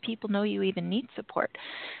heck do people know you even need support?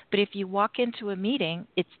 But if you walk into a meeting,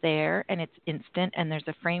 it's there and it's instant, and there's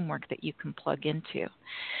a framework that you can plug into.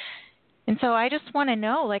 And so I just want to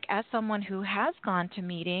know, like, as someone who has gone to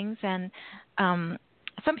meetings, and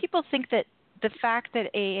some people think that the fact that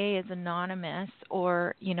AA is anonymous,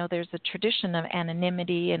 or, you know, there's a tradition of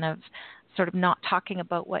anonymity and of sort of not talking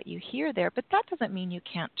about what you hear there, but that doesn't mean you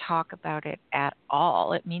can't talk about it at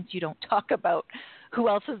all. It means you don't talk about who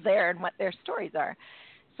else is there and what their stories are.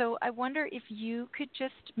 So I wonder if you could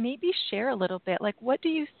just maybe share a little bit, like, what do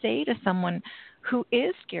you say to someone who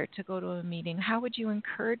is scared to go to a meeting? How would you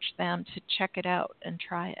encourage them to check it out and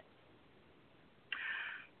try it?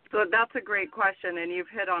 So that's a great question, and you've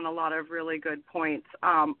hit on a lot of really good points.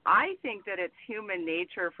 I think that it's human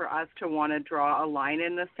nature for us to want to draw a line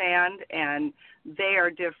in the sand, and they are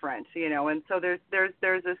different, you know. And so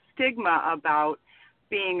there's a stigma about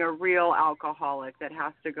being a real alcoholic that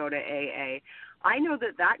has to go to AA. I know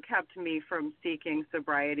that kept me from seeking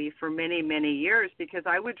sobriety for many, many years, because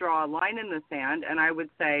I would draw a line in the sand and I would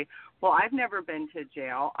say, well, I've never been to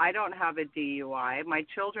jail. I don't have a DUI. My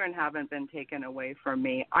children haven't been taken away from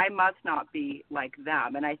me. I must not be like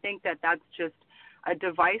them. And I think that that's just a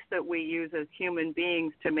device that we use as human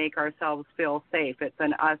beings to make ourselves feel safe. It's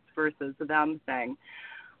an us versus them thing.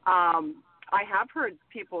 I have heard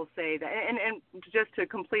people say that, and just to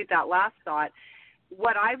complete that last thought,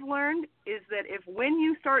 what I've learned is that if when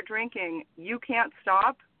you start drinking, you can't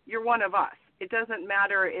stop, you're one of us. It doesn't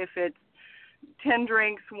matter if it's 10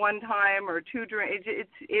 drinks one time or 2 drinks.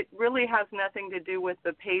 It really has nothing to do with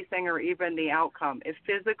the pacing or even the outcome. If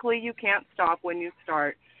physically you can't stop when you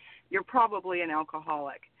start, you're probably an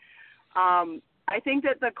alcoholic. I think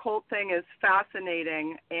that the cult thing is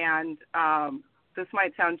fascinating, and this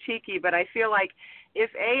might sound cheeky, but I feel like if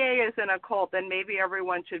AA is in a cult, then maybe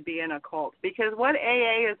everyone should be in a cult, because what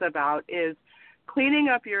AA is about is cleaning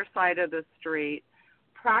up your side of the street,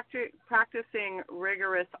 practicing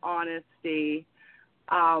rigorous honesty.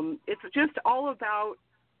 It's just all about,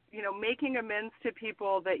 you know, making amends to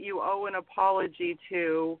people that you owe an apology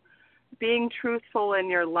to, being truthful in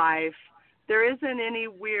your life. There isn't any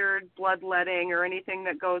weird bloodletting or anything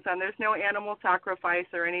that goes on. There's no animal sacrifice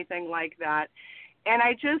or anything like that. And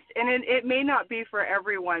it may not be for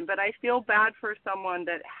everyone, but I feel bad for someone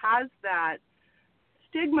that has that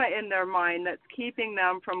stigma in their mind that's keeping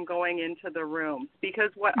them from going into the rooms.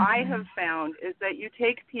 Because what I have found is that you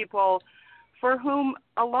take people for whom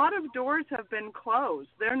a lot of doors have been closed.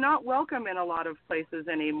 They're not welcome in a lot of places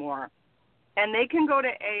anymore. And they can go to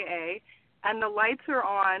AA, and the lights are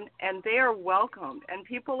on, and they are welcomed, and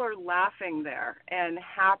people are laughing there and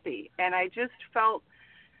happy. And I just felt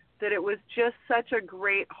that it was just such a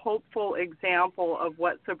great, hopeful example of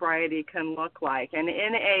what sobriety can look like. And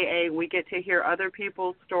in AA, we get to hear other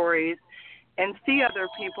people's stories and see other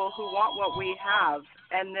people who want what we have,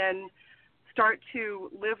 and then start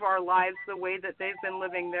to live our lives the way that they've been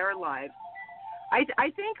living their lives.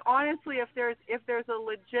 I think, honestly, if there's a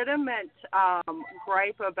legitimate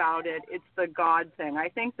gripe about it, it's the God thing. I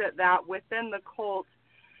think that within the cult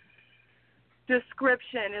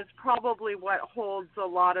description is probably what holds a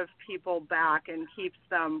lot of people back and keeps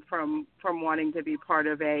them from wanting to be part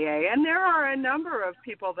of AA. And there are a number of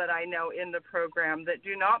people that I know in the program that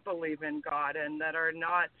do not believe in God and that are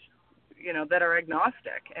not, you know, that are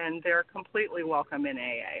agnostic, and they're completely welcome in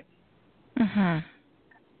AA. Mm-hmm.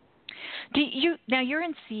 Now you're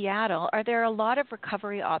in Seattle. Are there a lot of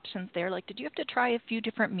recovery options there? Like, did you have to try a few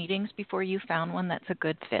different meetings before you found one that's a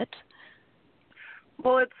good fit?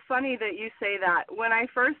 Well, it's funny that you say that. When I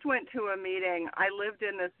first went to a meeting, I lived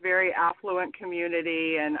in this very affluent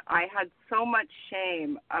community, and I had so much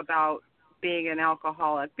shame about being an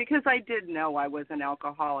alcoholic because I did know I was an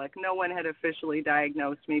alcoholic. No one had officially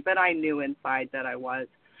diagnosed me, but I knew inside that I was.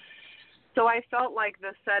 So I felt like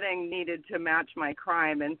the setting needed to match my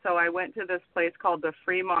crime, and so I went to this place called the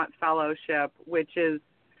Fremont Fellowship, which is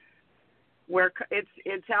where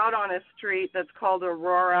it's out on a street that's called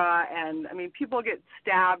Aurora, and I mean people get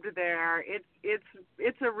stabbed there.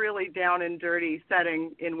 It's a really down and dirty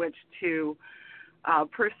setting in which to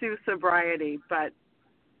pursue sobriety, but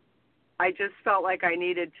I just felt like I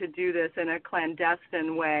needed to do this in a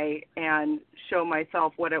clandestine way and show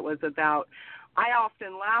myself what it was about. I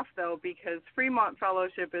often laugh, though, because Fremont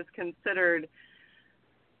Fellowship is considered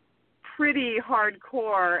pretty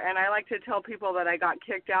hardcore, and I like to tell people that I got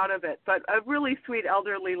kicked out of it. But a really sweet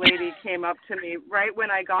elderly lady came up to me right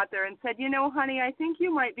when I got there and said, you know, honey, I think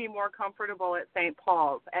you might be more comfortable at St.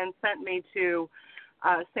 Paul's, and sent me to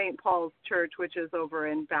St. Paul's Church, which is over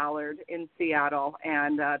in Ballard in Seattle.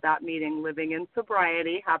 And that meeting, Living in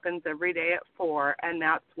Sobriety, happens every day at 4, and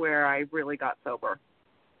that's where I really got sober.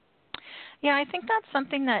 Yeah, I think that's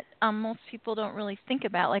something that most people don't really think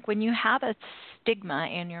about. Like when you have a stigma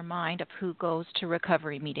in your mind of who goes to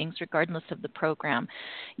recovery meetings, regardless of the program,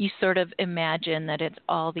 you sort of imagine that it's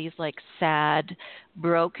all these like sad,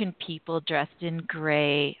 broken people dressed in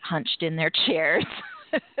gray, hunched in their chairs,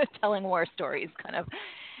 telling war stories kind of.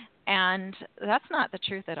 And that's not the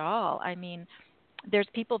truth at all. I mean, there's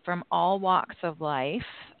people from all walks of life,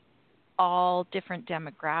 all different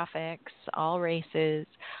demographics, all races,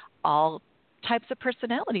 all types of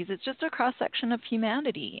personalities. It's just a cross-section of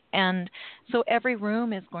humanity. And so every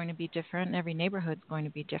room is going to be different. Every neighborhood is going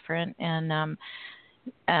to be different. And,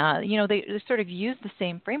 they sort of use the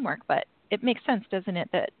same framework, but it makes sense, doesn't it,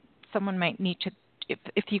 that someone might need to,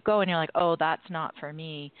 if you go and you're like, oh, that's not for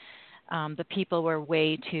me, the people were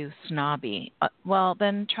way too snobby. Well,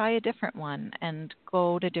 then try a different one and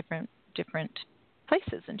go to different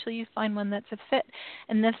places until you find one that's a fit.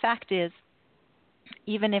 And the fact is,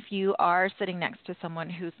 even if you are sitting next to someone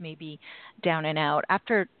who's maybe down and out,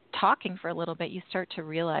 after talking for a little bit, you start to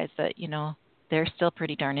realize that, they're still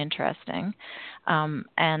pretty darn interesting.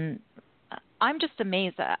 And I'm just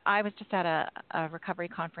amazed that I was just at a recovery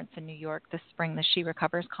conference in New York this spring, the She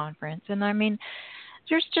Recovers conference. And I mean,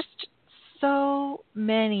 there's just so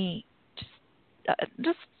many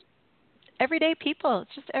just everyday people.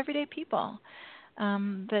 It's just everyday people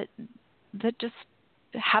that just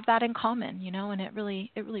have that in common, and it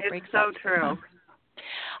really breaks up. It's so true.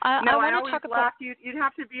 I always talk laugh. about. You'd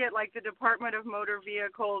have to be at like the Department of Motor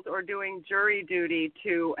Vehicles or doing jury duty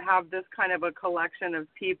to have this kind of a collection of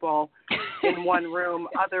people in one room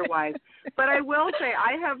otherwise. But I will say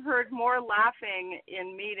I have heard more laughing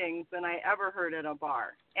in meetings than I ever heard at a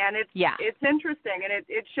bar. And it's interesting, and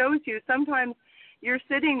it shows you sometimes you're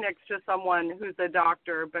sitting next to someone who's a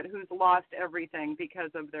doctor but who's lost everything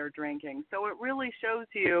because of their drinking. So it really shows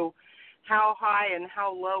you how high and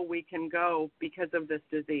how low we can go because of this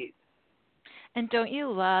disease. And don't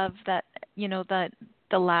you love that, that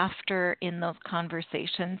the laughter in those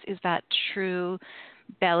conversations is that true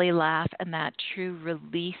belly laugh and that true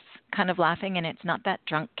release kind of laughing, and it's not that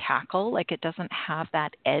drunk cackle. Like, it doesn't have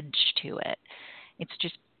that edge to it. It's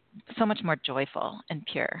just so much more joyful and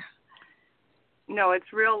pure. No,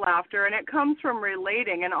 it's real laughter, and it comes from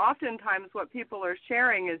relating. And oftentimes what people are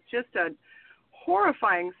sharing is just a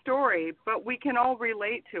horrifying story, but we can all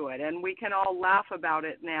relate to it, and we can all laugh about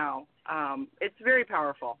it now. It's very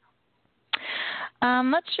powerful.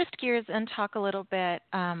 Let's shift gears and talk a little bit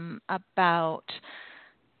about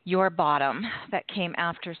your bottom that came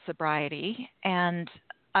after sobriety. And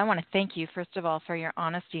I want to thank you, first of all, for your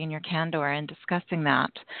honesty and your candor in discussing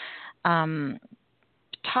that.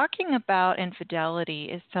 Talking about infidelity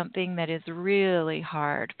is something that is really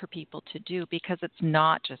hard for people to do because it's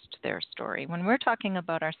not just their story. When we're talking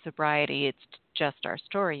about our sobriety, it's just our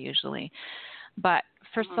story usually. But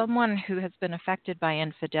for someone who has been affected by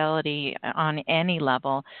infidelity on any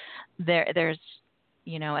level, there's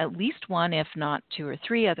at least one, if not two or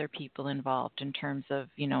three other people involved in terms of,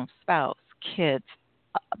 spouse, kids,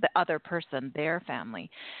 the other person, their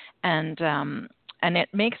family. And it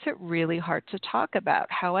makes it really hard to talk about.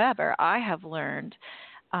 However, I have learned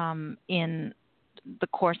in the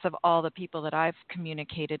course of all the people that I've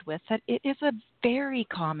communicated with that it is a very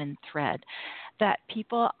common thread that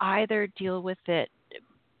people either deal with it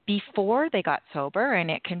before they got sober,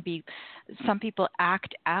 and it can be, some people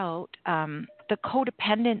act out the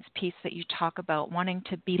codependence piece that you talk about, wanting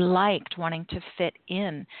to be liked, wanting to fit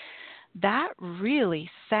in. That really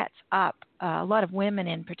sets up a lot of women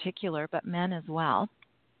in particular, but men as well,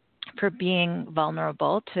 for being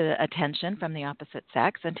vulnerable to attention from the opposite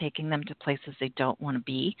sex and taking them to places they don't want to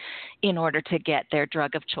be in order to get their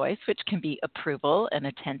drug of choice, which can be approval and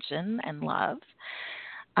attention and love.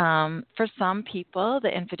 For some people,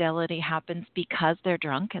 the infidelity happens because they're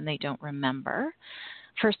drunk and they don't remember.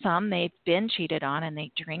 For some, they've been cheated on and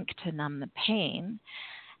they drink to numb the pain.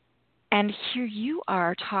 And here you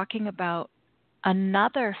are talking about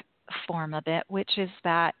another form of it, which is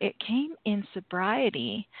that it came in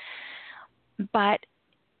sobriety, but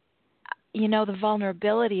the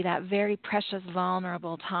vulnerability, that very precious,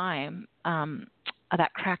 vulnerable time,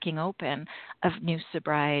 that cracking open of new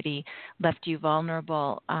sobriety left you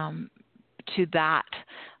vulnerable to that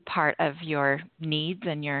part of your needs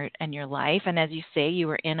and your life. And as you say, you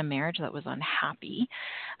were in a marriage that was unhappy,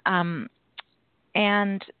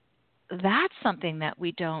 and that's something that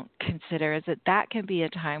we don't consider, is that can be a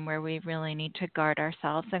time where we really need to guard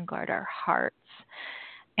ourselves and guard our hearts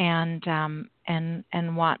and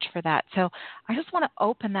watch for that. So I just want to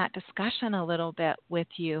open that discussion a little bit with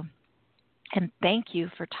you, and thank you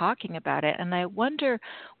for talking about it. And I wonder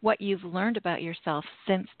what you've learned about yourself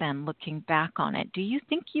since then, looking back on it. Do you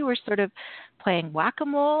think you were sort of playing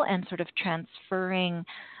whack-a-mole and sort of transferring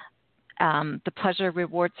the pleasure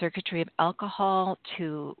reward circuitry of alcohol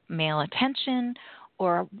to male attention,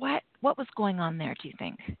 or what was going on there, do you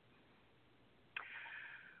think?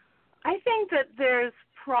 I think that there's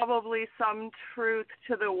probably some truth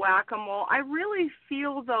to the whack-a-mole. I really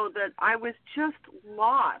feel, though, that I was just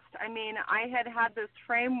lost. I mean, I had this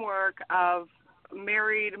framework of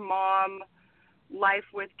married mom, life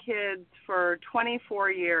with kids for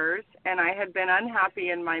 24 years, and I had been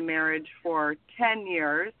unhappy in my marriage for 10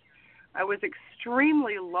 years. I was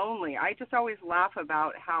extremely lonely. I just always laugh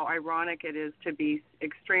about how ironic it is to be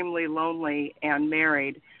extremely lonely and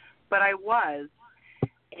married, but I was.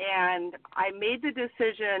 And I made the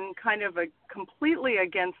decision kind of completely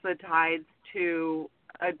against the tides to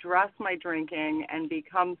address my drinking and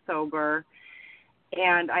become sober.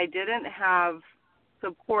 And I didn't have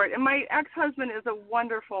support. And my ex-husband is a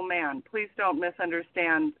wonderful man. Please don't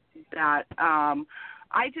misunderstand that.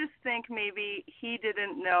 I just think maybe he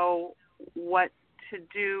didn't know what to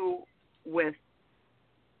do with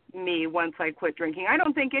me once I quit drinking. I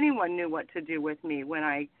don't think anyone knew what to do with me when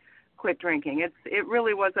I quit drinking. It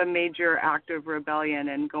really was a major act of rebellion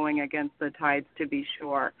and going against the tides, to be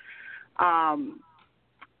sure.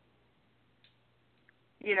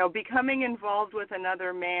 Becoming involved with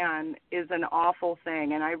another man is an awful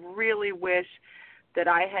thing, and I really wish that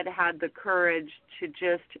I had the courage to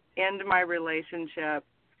just end my relationship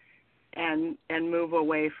and move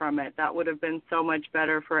away from it. That would have been so much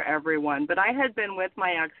better for everyone. But I had been with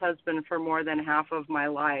my ex-husband for more than half of my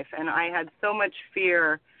life, and I had so much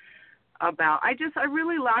fear about, I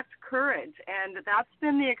really lacked courage, and that's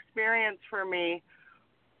been the experience for me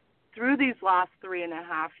through these last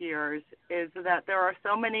 3.5 years, is that there are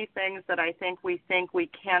so many things that I think we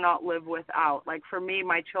cannot live without. Like for me,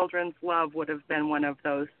 my children's love would have been one of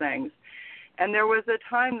those things. And there was a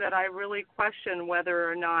time that I really questioned whether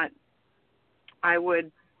or not I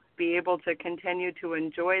would be able to continue to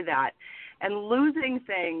enjoy that. And losing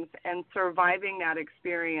things and surviving that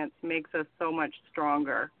experience makes us so much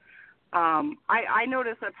stronger. I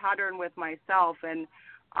notice a pattern with myself, and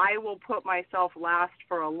I will put myself last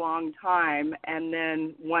for a long time, and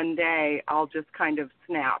then one day I'll just kind of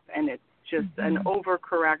snap, and it's just an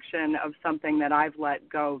overcorrection of something that I've let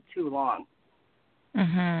go too long.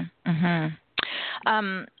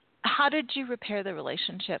 How did you repair the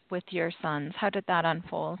relationship with your sons? How did that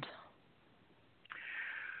unfold?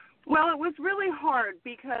 Well, it was really hard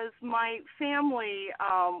because my family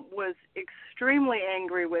was extremely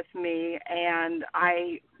angry with me, and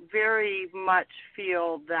I very much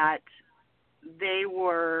feel that they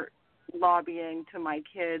were lobbying to my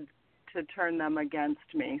kids to turn them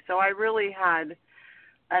against me. So I really had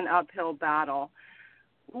an uphill battle.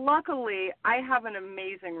 Luckily, I have an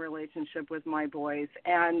amazing relationship with my boys,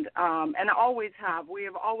 and always have. We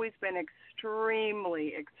have always been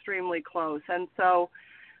extremely, extremely close, and so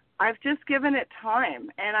I've just given it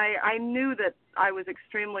time, and I knew that I was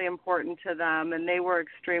extremely important to them, and they were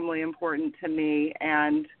extremely important to me,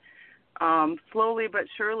 and slowly but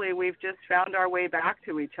surely we've just found our way back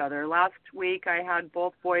to each other. Last week I had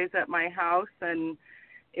both boys at my house, and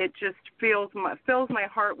it just fills my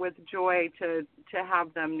heart with joy to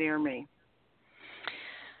have them near me.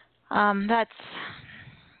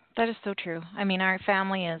 That is so true. I mean, our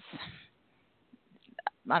family is,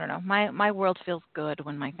 I don't know, my world feels good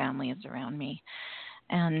when my family is around me.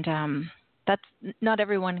 And that's not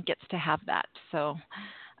everyone gets to have that. So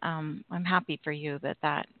I'm happy for you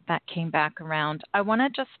that came back around. I want to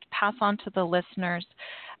just pass on to the listeners.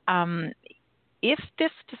 If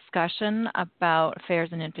this discussion about affairs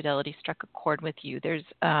and infidelity struck a chord with you, there's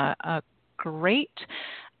a great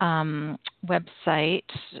website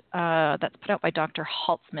that's put out by Dr.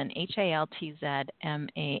 Haltzman, Haltzman.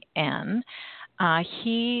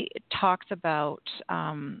 He talks about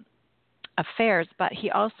affairs, but he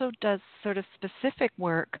also does sort of specific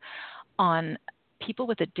work on people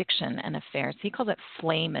with addiction and affairs. He calls it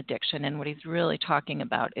flame addiction, and what he's really talking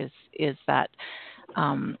about is that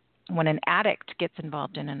when an addict gets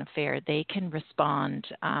involved in an affair, they can respond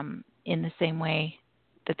in the same way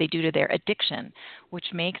that they do to their addiction,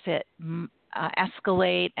 which makes it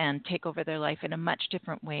escalate and take over their life in a much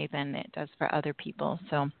different way than it does for other people.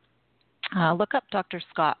 So look up Dr.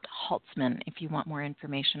 Scott Haltzman if you want more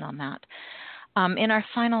information on that. In our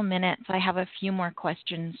final minutes, I have a few more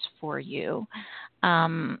questions for you.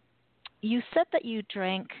 You said that you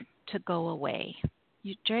drank to go away.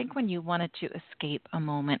 You drank when you wanted to escape a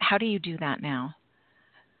moment. How do you do that now?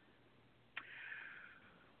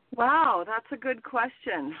 Wow, that's a good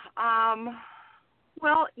question.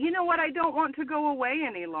 Well, you know what? I don't want to go away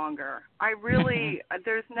any longer. I really,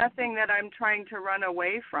 there's nothing that I'm trying to run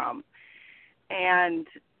away from. And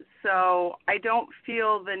so I don't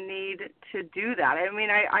feel the need to do that. I mean,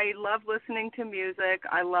 I love listening to music.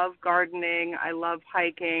 I love gardening. I love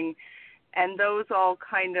hiking. And those all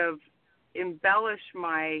kind of embellish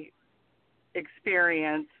my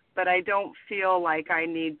experience, but I don't feel like I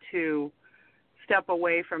need to step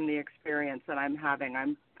away from the experience that I'm having.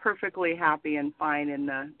 I'm perfectly happy and fine in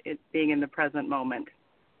it being in the present moment.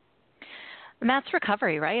 And that's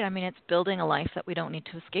recovery, right? I mean, it's building a life that we don't need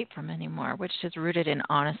to escape from anymore, which is rooted in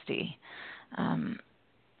honesty.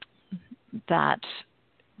 That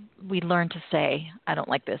we learn to say, I don't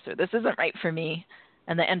like this, or this isn't right for me.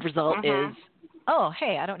 And the end result is, oh,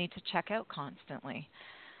 hey, I don't need to check out constantly.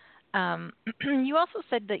 You also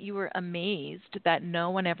said that you were amazed that no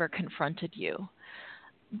one ever confronted you.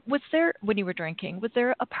 Was there, when you were drinking, was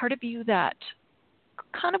there a part of you that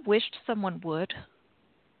kind of wished someone would?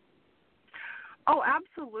 Oh,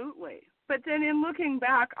 absolutely. But then in looking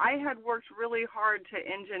back, I had worked really hard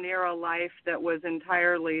to engineer a life that was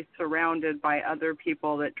entirely surrounded by other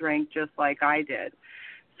people that drank just like I did.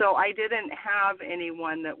 So I didn't have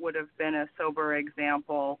anyone that would have been a sober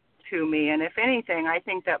example to me. And if anything, I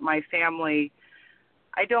think that my family,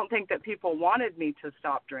 I don't think that people wanted me to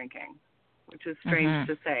stop drinking, which is strange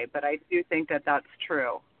to say, but I do think that that's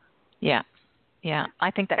true. Yeah. Yeah. I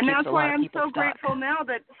think that keeps a lot of people stuck. And that's why I'm so grateful now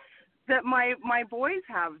that my boys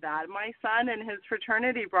have that. My son and his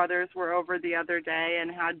fraternity brothers were over the other day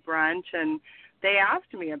and had brunch, and they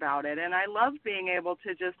asked me about it. And I love being able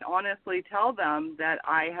to just honestly tell them that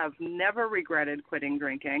I have never regretted quitting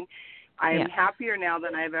drinking. I am happier now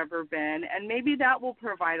than I've ever been, and maybe that will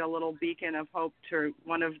provide a little beacon of hope to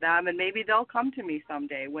one of them, and maybe they'll come to me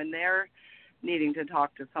someday when they're needing to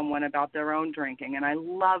talk to someone about their own drinking, and I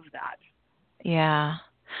love that. Yeah.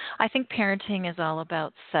 I think parenting is all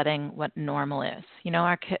about setting what normal is. You know,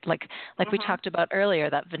 our kid, like we talked about earlier,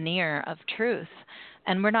 that veneer of truth.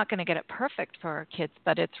 And we're not going to get it perfect for our kids,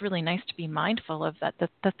 but it's really nice to be mindful of that.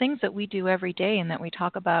 The things that we do every day and that we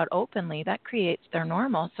talk about openly, that creates their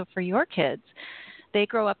normal. So for your kids, they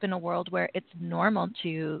grow up in a world where it's normal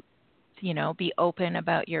to, you know, be open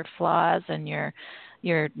about your flaws and your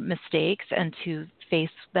mistakes and to face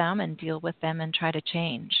them and deal with them and try to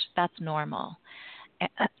change. That's normal.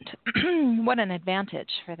 And what an advantage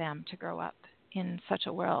for them to grow up in such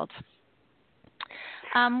a world.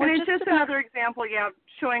 And it's just another example,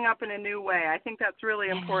 showing up in a new way. I think that's really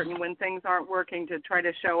important when things aren't working to try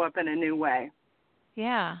to show up in a new way.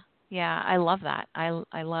 Yeah, I love that.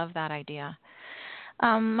 I love that idea.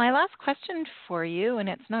 My last question for you, and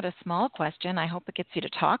it's not a small question. I hope it gets you to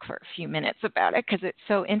talk for a few minutes about it because it's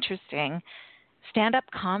so interesting. Stand-up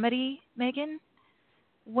comedy, Meaghan?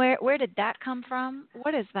 Where did that come from?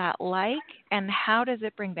 What is that like? And how does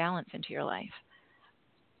it bring balance into your life?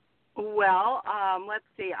 Well, let's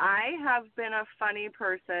see. I have been a funny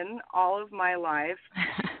person all of my life.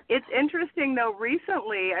 It's interesting, though,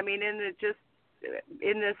 recently, I mean, in this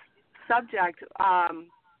subject,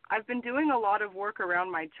 I've been doing a lot of work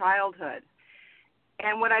around my childhood.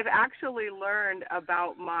 And what I've actually learned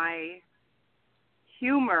about my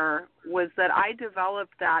humor was that I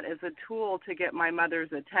developed that as a tool to get my mother's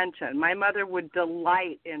attention. My mother would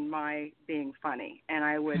delight in my being funny, and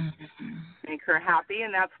I would make her happy,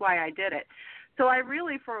 and that's why I did it. So I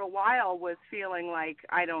really, for a while, was feeling like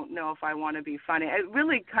I don't know if I want to be funny. It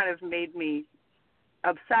really kind of made me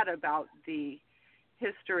upset about the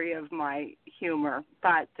history of my humor.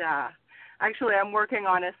 But actually, I'm working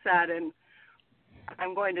on a set, and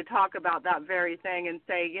I'm going to talk about that very thing and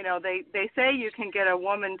say, you know, they say you can get a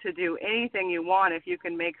woman to do anything you want if you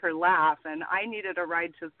can make her laugh, and I needed a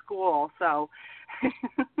ride to school, so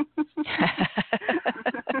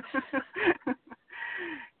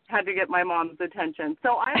had to get my mom's attention.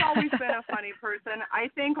 So I've always been a funny person. I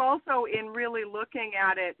think also in really looking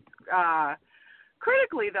at it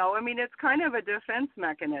critically, though, I mean, it's kind of a defense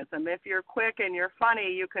mechanism. If you're quick and you're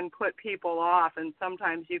funny, you can put people off, and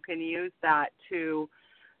sometimes you can use that to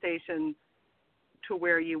stations to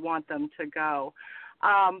where you want them to go.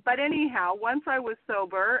 But anyhow, once I was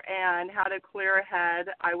sober and had a clear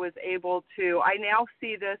head, I was able to, I now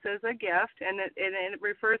see this as a gift, and it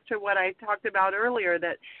refers to what I talked about earlier,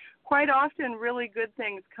 that quite often really good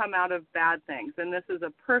things come out of bad things, and this is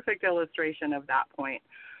a perfect illustration of that point.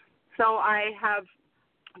 So I have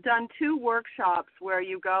done 2 workshops where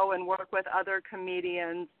you go and work with other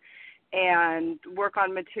comedians and work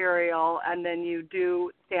on material, and then you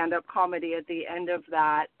do stand-up comedy at the end of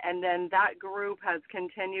that. And then that group has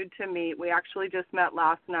continued to meet. We actually just met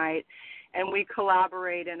last night, and we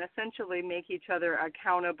collaborate and essentially make each other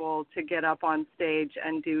accountable to get up on stage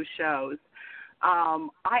and do shows.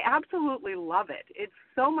 I absolutely love it. It's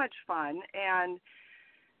so much fun, and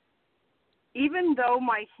even though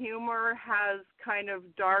my humor has kind of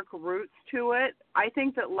dark roots to it, I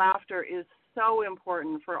think that laughter is so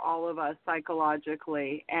important for all of us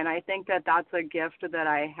psychologically, and I think that that's a gift that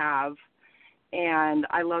I have, and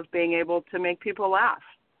I love being able to make people laugh.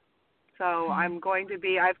 So I've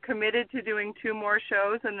committed to doing 2 more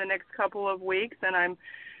shows in the next couple of weeks, and I'm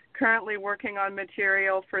currently working on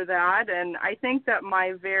material for that, and I think that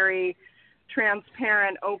my very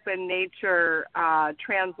transparent, open nature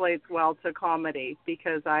translates well to comedy,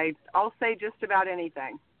 because I'll say just about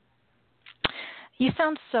anything. You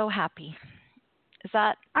sound so happy. Is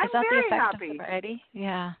that I'm the very effect happy. of sobriety?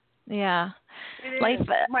 Yeah. It Life, is.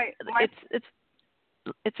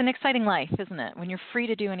 it's an exciting life, isn't it? When you're free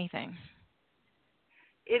to do anything.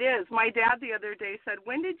 It is. My dad the other day said,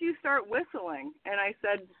 "When did you start whistling?" And I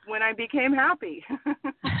said, "When I became happy."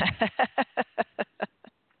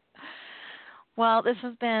 Well, this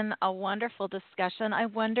has been a wonderful discussion. I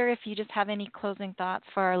wonder if you just have any closing thoughts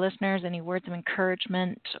for our listeners, any words of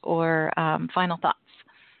encouragement or final thoughts.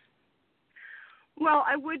 Well,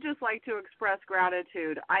 I would just like to express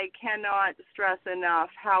gratitude. I cannot stress enough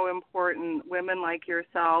how important women like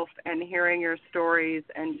yourself and hearing your stories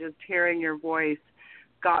and just hearing your voice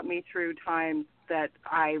got me through times that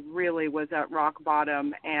I really was at rock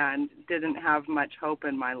bottom and didn't have much hope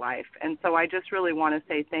in my life. And so I just really want to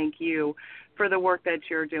say thank you for the work that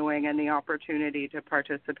you're doing and the opportunity to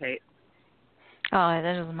participate. Oh,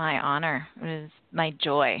 that is my honor. It is my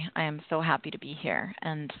joy. I am so happy to be here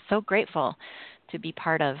and so grateful to be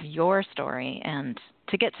part of your story and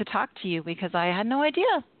to get to talk to you, because I had no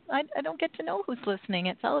idea. I don't get to know who's listening.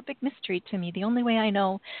 It's all a big mystery to me. The only way I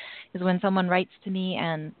know is when someone writes to me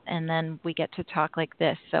and then we get to talk like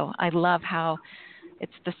this. So I love how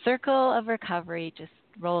it's the circle of recovery just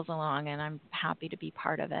rolls along, and I'm happy to be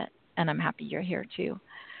part of it. And I'm happy you're here too.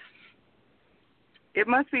 It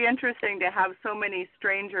must be interesting to have so many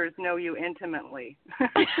strangers know you intimately.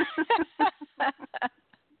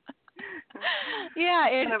 Yeah,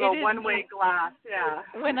 kind of a one-way glass. Yeah.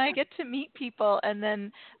 When I get to meet people, and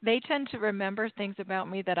then they tend to remember things about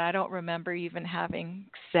me that I don't remember even having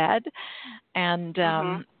said, and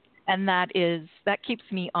that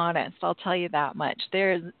keeps me honest. I'll tell you that much.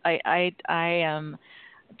 I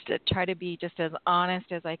try to be just as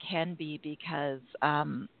honest as I can be, because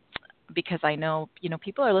I know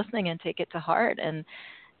people are listening and take it to heart, and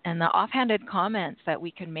the offhanded comments that we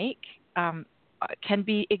can make can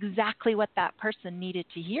be exactly what that person needed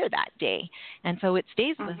to hear that day, and so it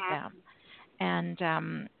stays with them. And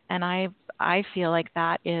I feel like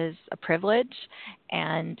that is a privilege,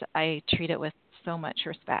 and I treat it with so much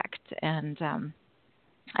respect. And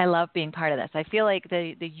I love being part of this. I feel like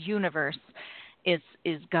the universe is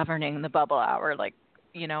governing the Bubble Hour. Like,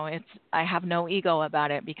 I have no ego about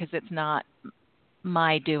it, because it's not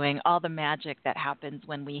my doing. All the magic that happens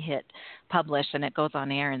when we hit publish and it goes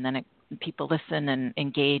on air, and then people listen and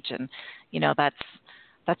engage, and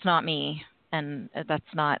that's not me, and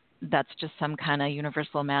that's just some kind of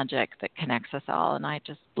universal magic that connects us all. And I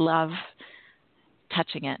just love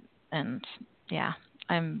touching it. And yeah,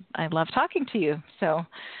 I love talking to you. So.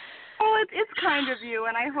 Well, it's kind of you,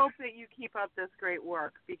 and I hope that you keep up this great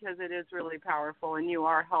work because it is really powerful, and you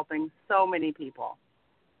are helping so many people.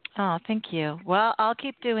 Oh, thank you. Well, I'll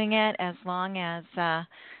keep doing it as long as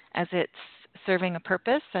it's serving a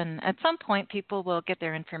purpose, and at some point people will get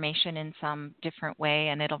their information in some different way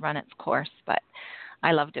and it'll run its course, but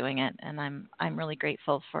I love doing it, and I'm really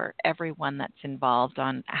grateful for everyone that's involved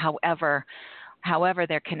on however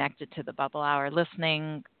they're connected to the Bubble Hour,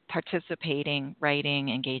 listening, participating, writing,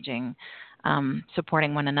 engaging,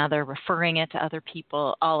 supporting one another, referring it to other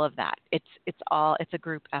people, all of that. It's a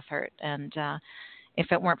group effort, and if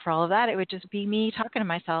it weren't for all of that, it would just be me talking to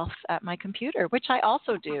myself at my computer, which I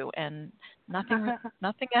also do, and nothing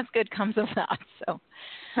as good comes of that. So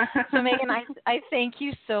Meaghan, I thank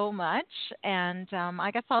you so much, and I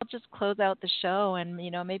guess I'll just close out the show, and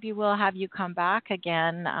maybe we'll have you come back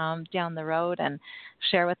again down the road and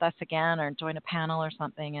share with us again, or join a panel or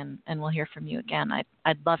something, and we'll hear from you again.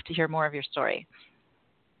 I'd love to hear more of your story.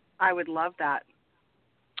 I would love that.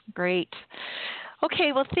 Great.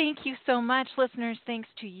 Okay, well, thank you so much, listeners. Thanks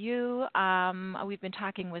to you. We've been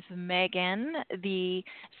talking with Meaghan, the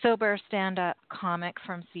sober stand-up comic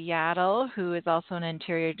from Seattle, who is also an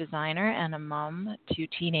interior designer and a mom to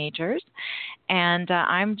teenagers. And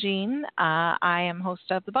I'm Jean. I am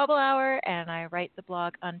host of the Bubble Hour, and I write the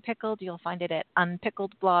blog Unpickled. You'll find it at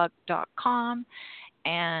unpickledblog.com.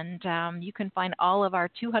 And you can find all of our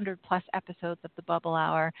 200-plus episodes of the Bubble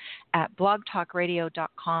Hour at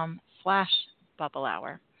blogtalkradio.com/Bubble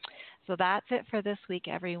Hour. So that's it for this week,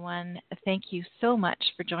 everyone. Thank you so much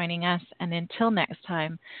for joining us. And until next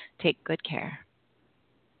time, take good care.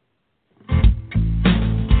 I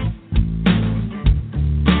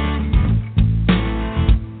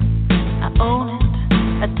own it,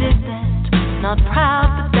 I did that, not proud,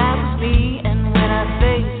 but that was me. And when I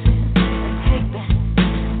face it, I take back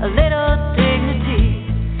a little dignity,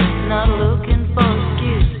 not looking for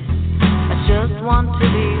excuses. I just want to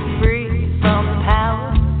be free from the power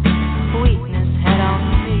weakness had on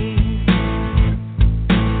me.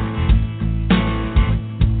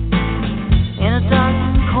 In a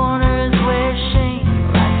darkened corner is where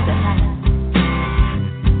shame likes to hide.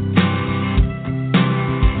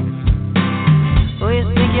 Oh, you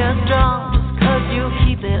think you're strong just 'cause you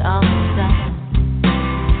keep it on the side.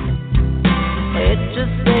 It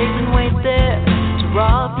just stays and waits there to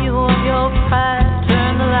rob you of your pride.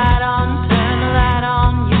 Turn the light on,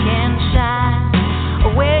 you can shine.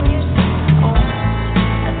 When you say, oh, I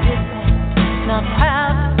did that, not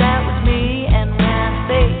proud, but that was me. And when I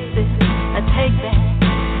face it, I take back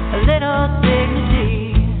a little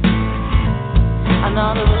dignity. I'm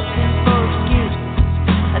not looking for excuses,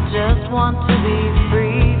 I just want to be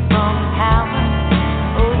free from the power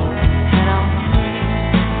had on me.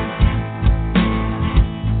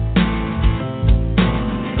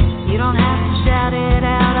 You don't have to shout it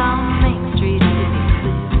out on Main Street to be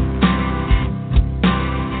clear.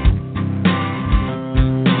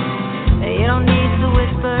 You don't need to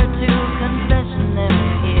whisper to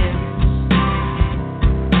confessionary ears.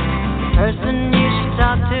 The person you should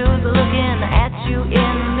talk to is looking at you in the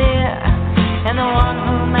mirror, and the one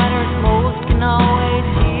who matters most can always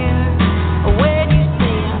hear when you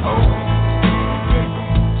say, oh, I did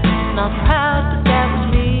that, not proud, but that was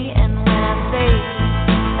me. And when I say it,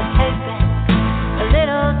 I take back a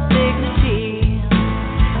little dignity.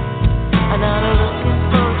 I'm not looking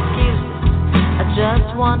for excuses, I just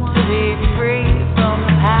want to be free from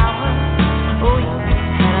the power you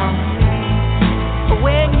had on me.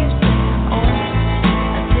 When you say, oh,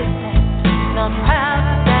 I did that, not proud,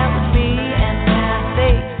 but that was me. And when I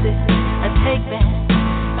face it, I take back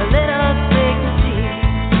a little dignity.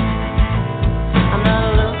 I'm not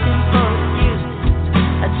looking for excuses,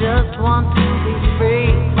 I just want to be free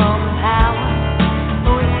from the power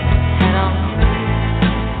you had on me.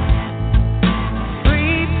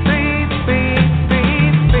 Free, free, free, free,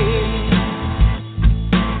 free.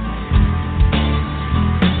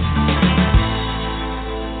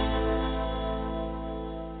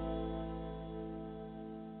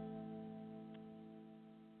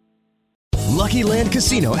 Lucky Land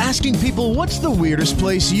Casino, asking people, what's the weirdest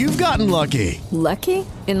place you've gotten lucky? Lucky?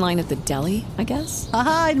 In line at the deli, I guess?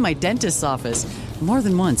 Aha, in my dentist's office. More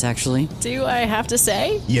than once, actually. Do I have to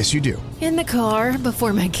say? Yes, you do. In the car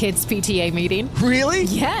before my kids' PTA meeting. Really?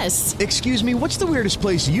 Yes. Excuse me, what's the weirdest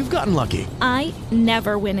place you've gotten lucky? I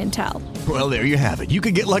never win and tell. Well, there you have it. You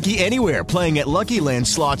can get lucky anywhere, playing at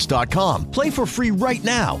LuckyLandSlots.com. Play for free right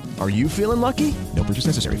now. Are you feeling lucky? No purchase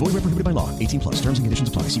necessary. Void where prohibited by law. 18+. Terms and conditions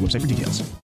apply. See website for details.